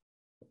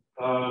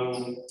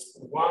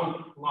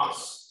 1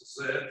 plus Z,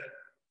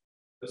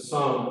 the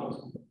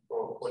sum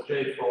for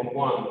J from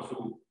 1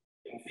 to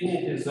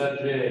infinity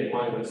Zj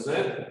minus Z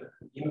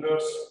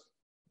inverse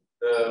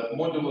the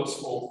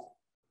modulus of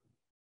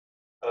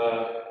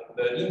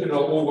the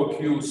integral over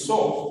Q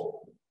soft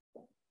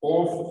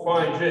of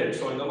phi j.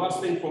 So, and the last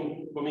thing for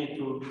me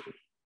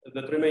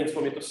that remains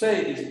for me to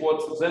say is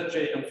what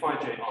Zj and phi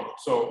j are.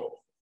 So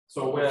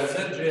where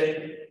Zj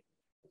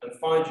and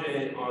phi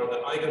j are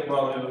the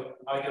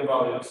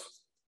eigenvalues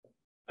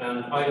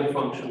and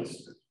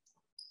eigenfunctions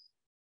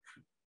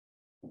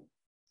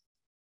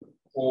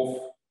of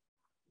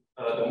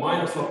the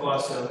minus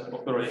Laplacian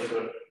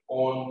operator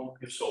on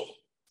your solve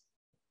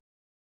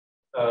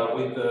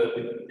with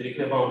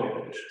Dirichlet boundary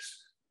conditions.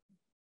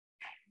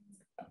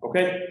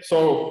 Okay,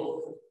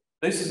 so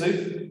this is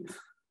it.